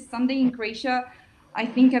least this Sunday in Croatia, I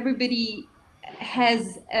think everybody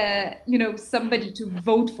has, somebody to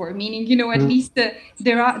vote for, meaning, at least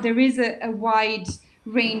there is a wide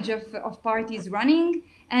range of parties running,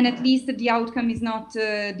 and at least the outcome is not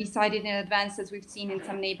decided in advance, as we've seen in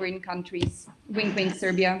some neighboring countries. Wink, wink,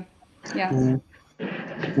 Serbia. Yeah.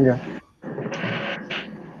 Yeah.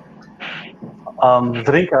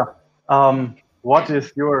 ZRINKA, what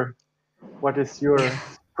is your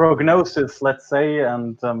prognosis, let's say,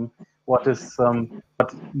 and what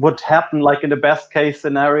would happen in the best case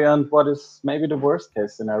scenario, and what is maybe the worst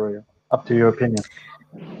case scenario, up to your opinion?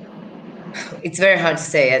 It's very hard to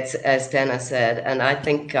say, as TENA said, and I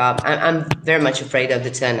think I'm very much afraid of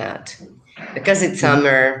the turnout because it's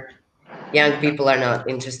summer. Young people are not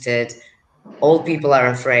interested. Old people are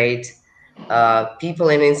afraid. People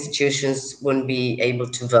in institutions wouldn't be able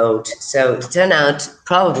to vote. So the turnout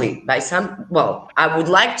probably I would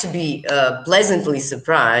like to be pleasantly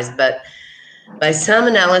surprised, but by some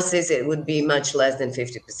analysis, it would be much less than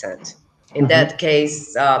 50%. In that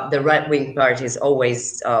case, the right-wing parties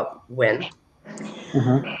always win.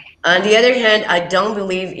 On the other hand, I don't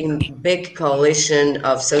believe in big coalition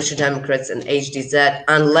of Social Democrats and HDZ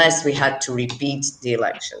unless we had to repeat the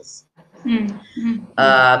elections.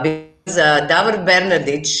 Because Davor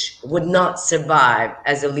Bernardic would not survive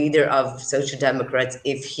as a leader of Social Democrats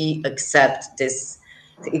if he accepts this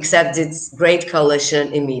great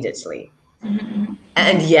coalition immediately.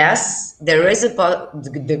 And yes, there is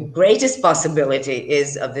the greatest possibility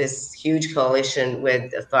is of this huge coalition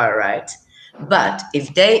with the far right. But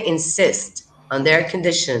if they insist on their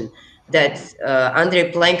condition that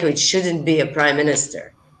Andrej Plenković shouldn't be a prime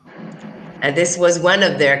minister, and this was one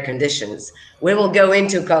of their conditions, we will go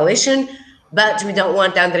into coalition, but we don't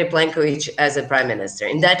want Andrej Plenković as a prime minister.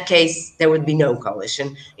 In that case, there would be no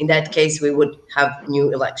coalition. In that case, we would have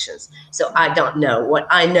new elections. So I don't know. What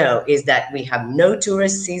I know is that we have no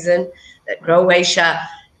tourist season, that Croatia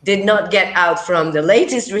did not get out from the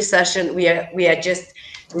latest recession. We are just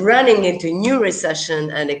running into new recession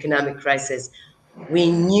and economic crisis.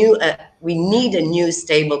 We need a new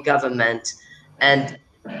stable government, and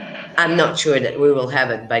I'm not sure that we will have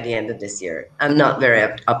it by the end of this year. I'm not very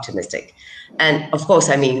optimistic. And of course,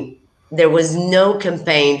 I mean, there was no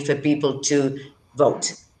campaign for people to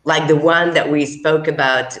vote, like the one that we spoke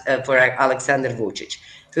about for Alexander Vučić,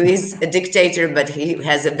 who is a dictator, but he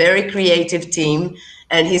has a very creative team,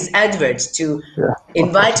 and his adverts to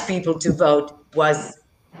invite people to vote was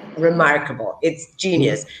remarkable. It's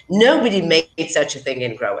genius. Nobody made such a thing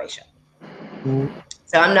in Croatia.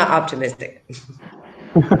 So I'm not optimistic.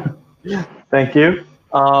 Thank you.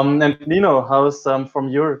 And Nino, how's from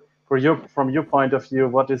your point of view,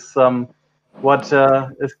 what is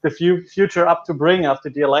the future up to bring after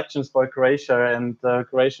the elections for Croatia and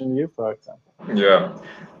Croatian youth, for example? Yeah.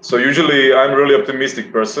 So usually I'm really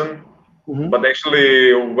optimistic person, but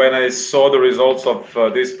actually when I saw the results of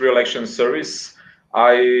this pre-election service,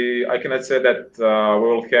 I cannot say that we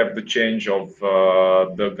will have the change of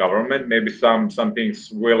the government. Maybe some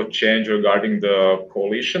things will change regarding the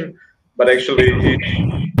coalition, but actually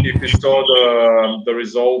if we saw the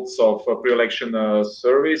results of pre-election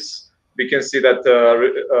service, we can see that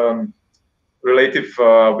relative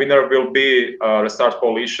winner will be Restart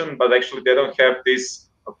Coalition, but actually they don't have this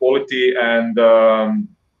quality and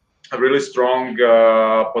a really strong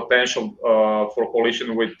potential for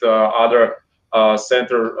coalition with other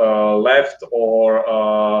center left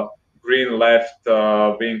or green left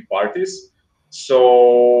wing parties.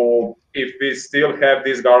 So if we still have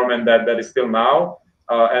this government that is still now,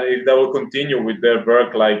 and if they will continue with their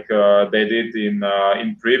work like they did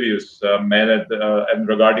in previous manner and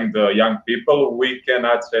regarding the young people, we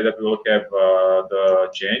cannot say that we will have the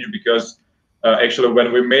change, because actually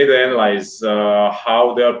when we made the analyze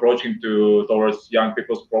how they are approaching towards young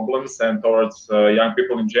people's problems and towards young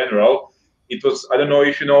people in general, it was, I don't know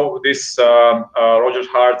if you know this Roger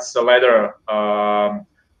Hart's letter.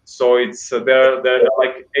 So it's there are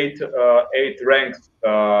like eight ranks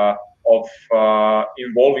of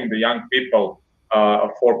involving the young people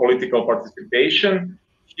for political participation.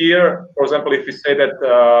 Here, for example, if we say that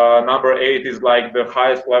number 8 is like the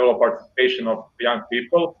highest level of participation of young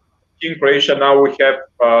people, in Croatia now we have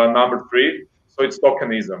number 3, so it's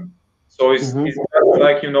tokenism. So it's not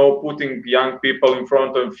like, you know, putting young people in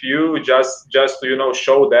front of you just to, you know,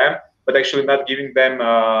 show them, but actually not giving them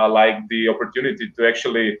like the opportunity to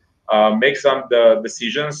actually make some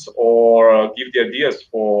decisions or give the ideas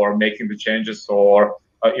for making the changes or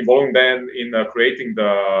involving them in creating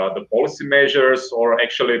the policy measures or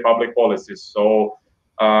actually public policies. So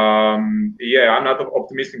yeah, I'm not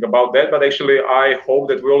optimistic about that, but actually I hope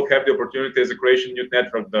that we will have the opportunity as a Croatian Youth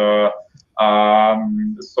Network,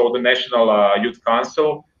 so the National Youth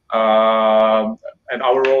Council, and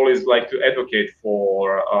our role is like to advocate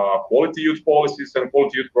for quality youth policies and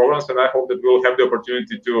quality youth programs, and I hope that we will have the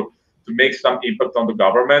opportunity to make some impact on the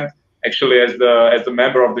government. Actually, as the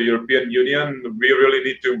member of the European Union, we really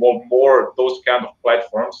need to involve more those kind of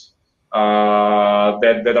platforms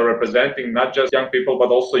that are representing not just young people, but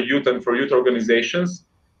also youth and for youth organizations,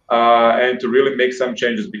 and to really make some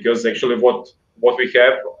changes, because actually what we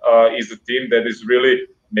have is a team that is really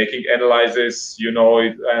making analysis, you know,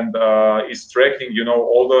 and is tracking, you know,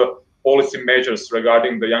 all the policy measures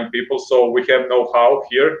regarding the young people. So we have know-how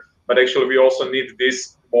here, but actually we also need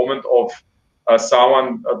this moment of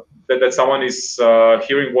someone that someone is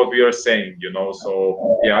hearing what we are saying, you know.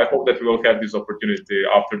 So yeah, I hope that we will have this opportunity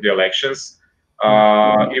after the elections,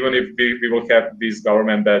 even if we will have this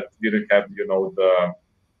government that didn't have, you know,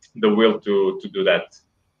 the will to do that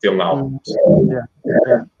till now. Yeah.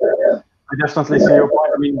 I definitely see your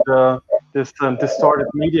point. I mean, this distorted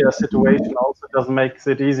media situation also doesn't make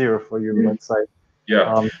it easier for you, let's say.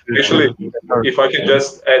 Yeah, actually, if I can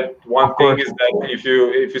just add one thing, is that if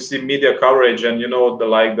you see media coverage and, you know, the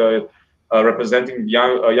representing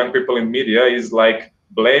young people in media is like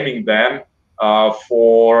blaming them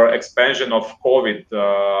for expansion of COVID.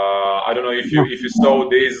 I don't know if you saw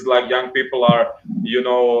this, like young people are, you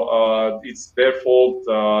know, it's their fault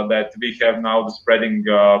that we have now the spreading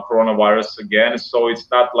coronavirus again. So it's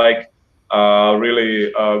not like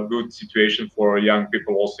really a good situation for young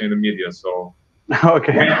people also in the media. So.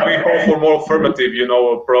 Okay. We hope for more affirmative, you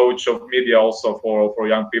know, approach of media also for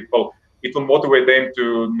young people. It will motivate them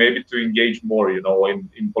to maybe to engage more, you know,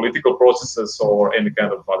 in political processes or any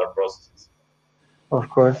kind of other processes. Of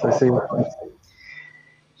course, I see.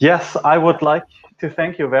 Yes, I would like to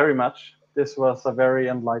thank you very much. This was a very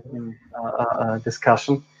enlightening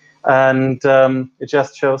discussion, and it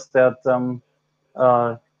just shows that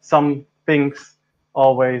some things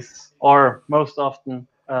always, or most often,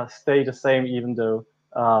 stay the same, even though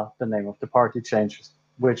the name of the party changes,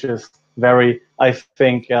 which is very, I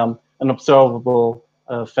think, an observable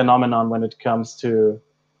phenomenon when it comes to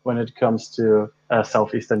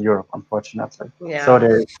Southeastern Europe, unfortunately. Yeah. So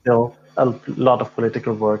there is still a lot of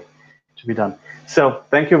political work to be done. So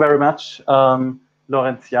thank you very much,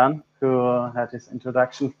 LORENZ Jan, who had his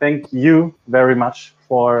introduction. Thank you very much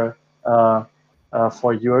for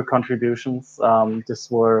your contributions.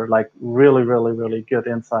 These were like really, really, really good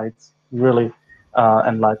insights, really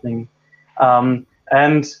enlightening.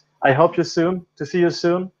 And I hope to see you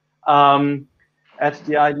soon. at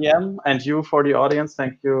the IDM, and you for the audience.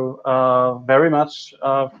 Thank you very much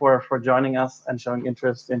for joining us and showing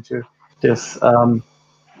interest into this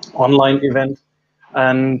online event.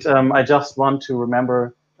 And I just want to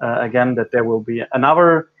remember again that there will be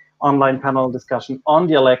another online panel discussion on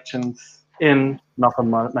the elections in Northern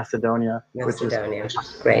Macedonia. Which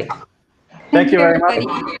is great. Thank you very much.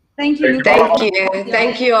 Thank you. Thank you.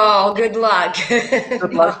 Thank you all. Good luck.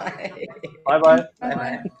 Good luck. Bye-bye.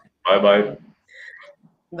 Bye-bye. Bye-bye.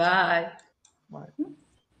 Bye. Bye.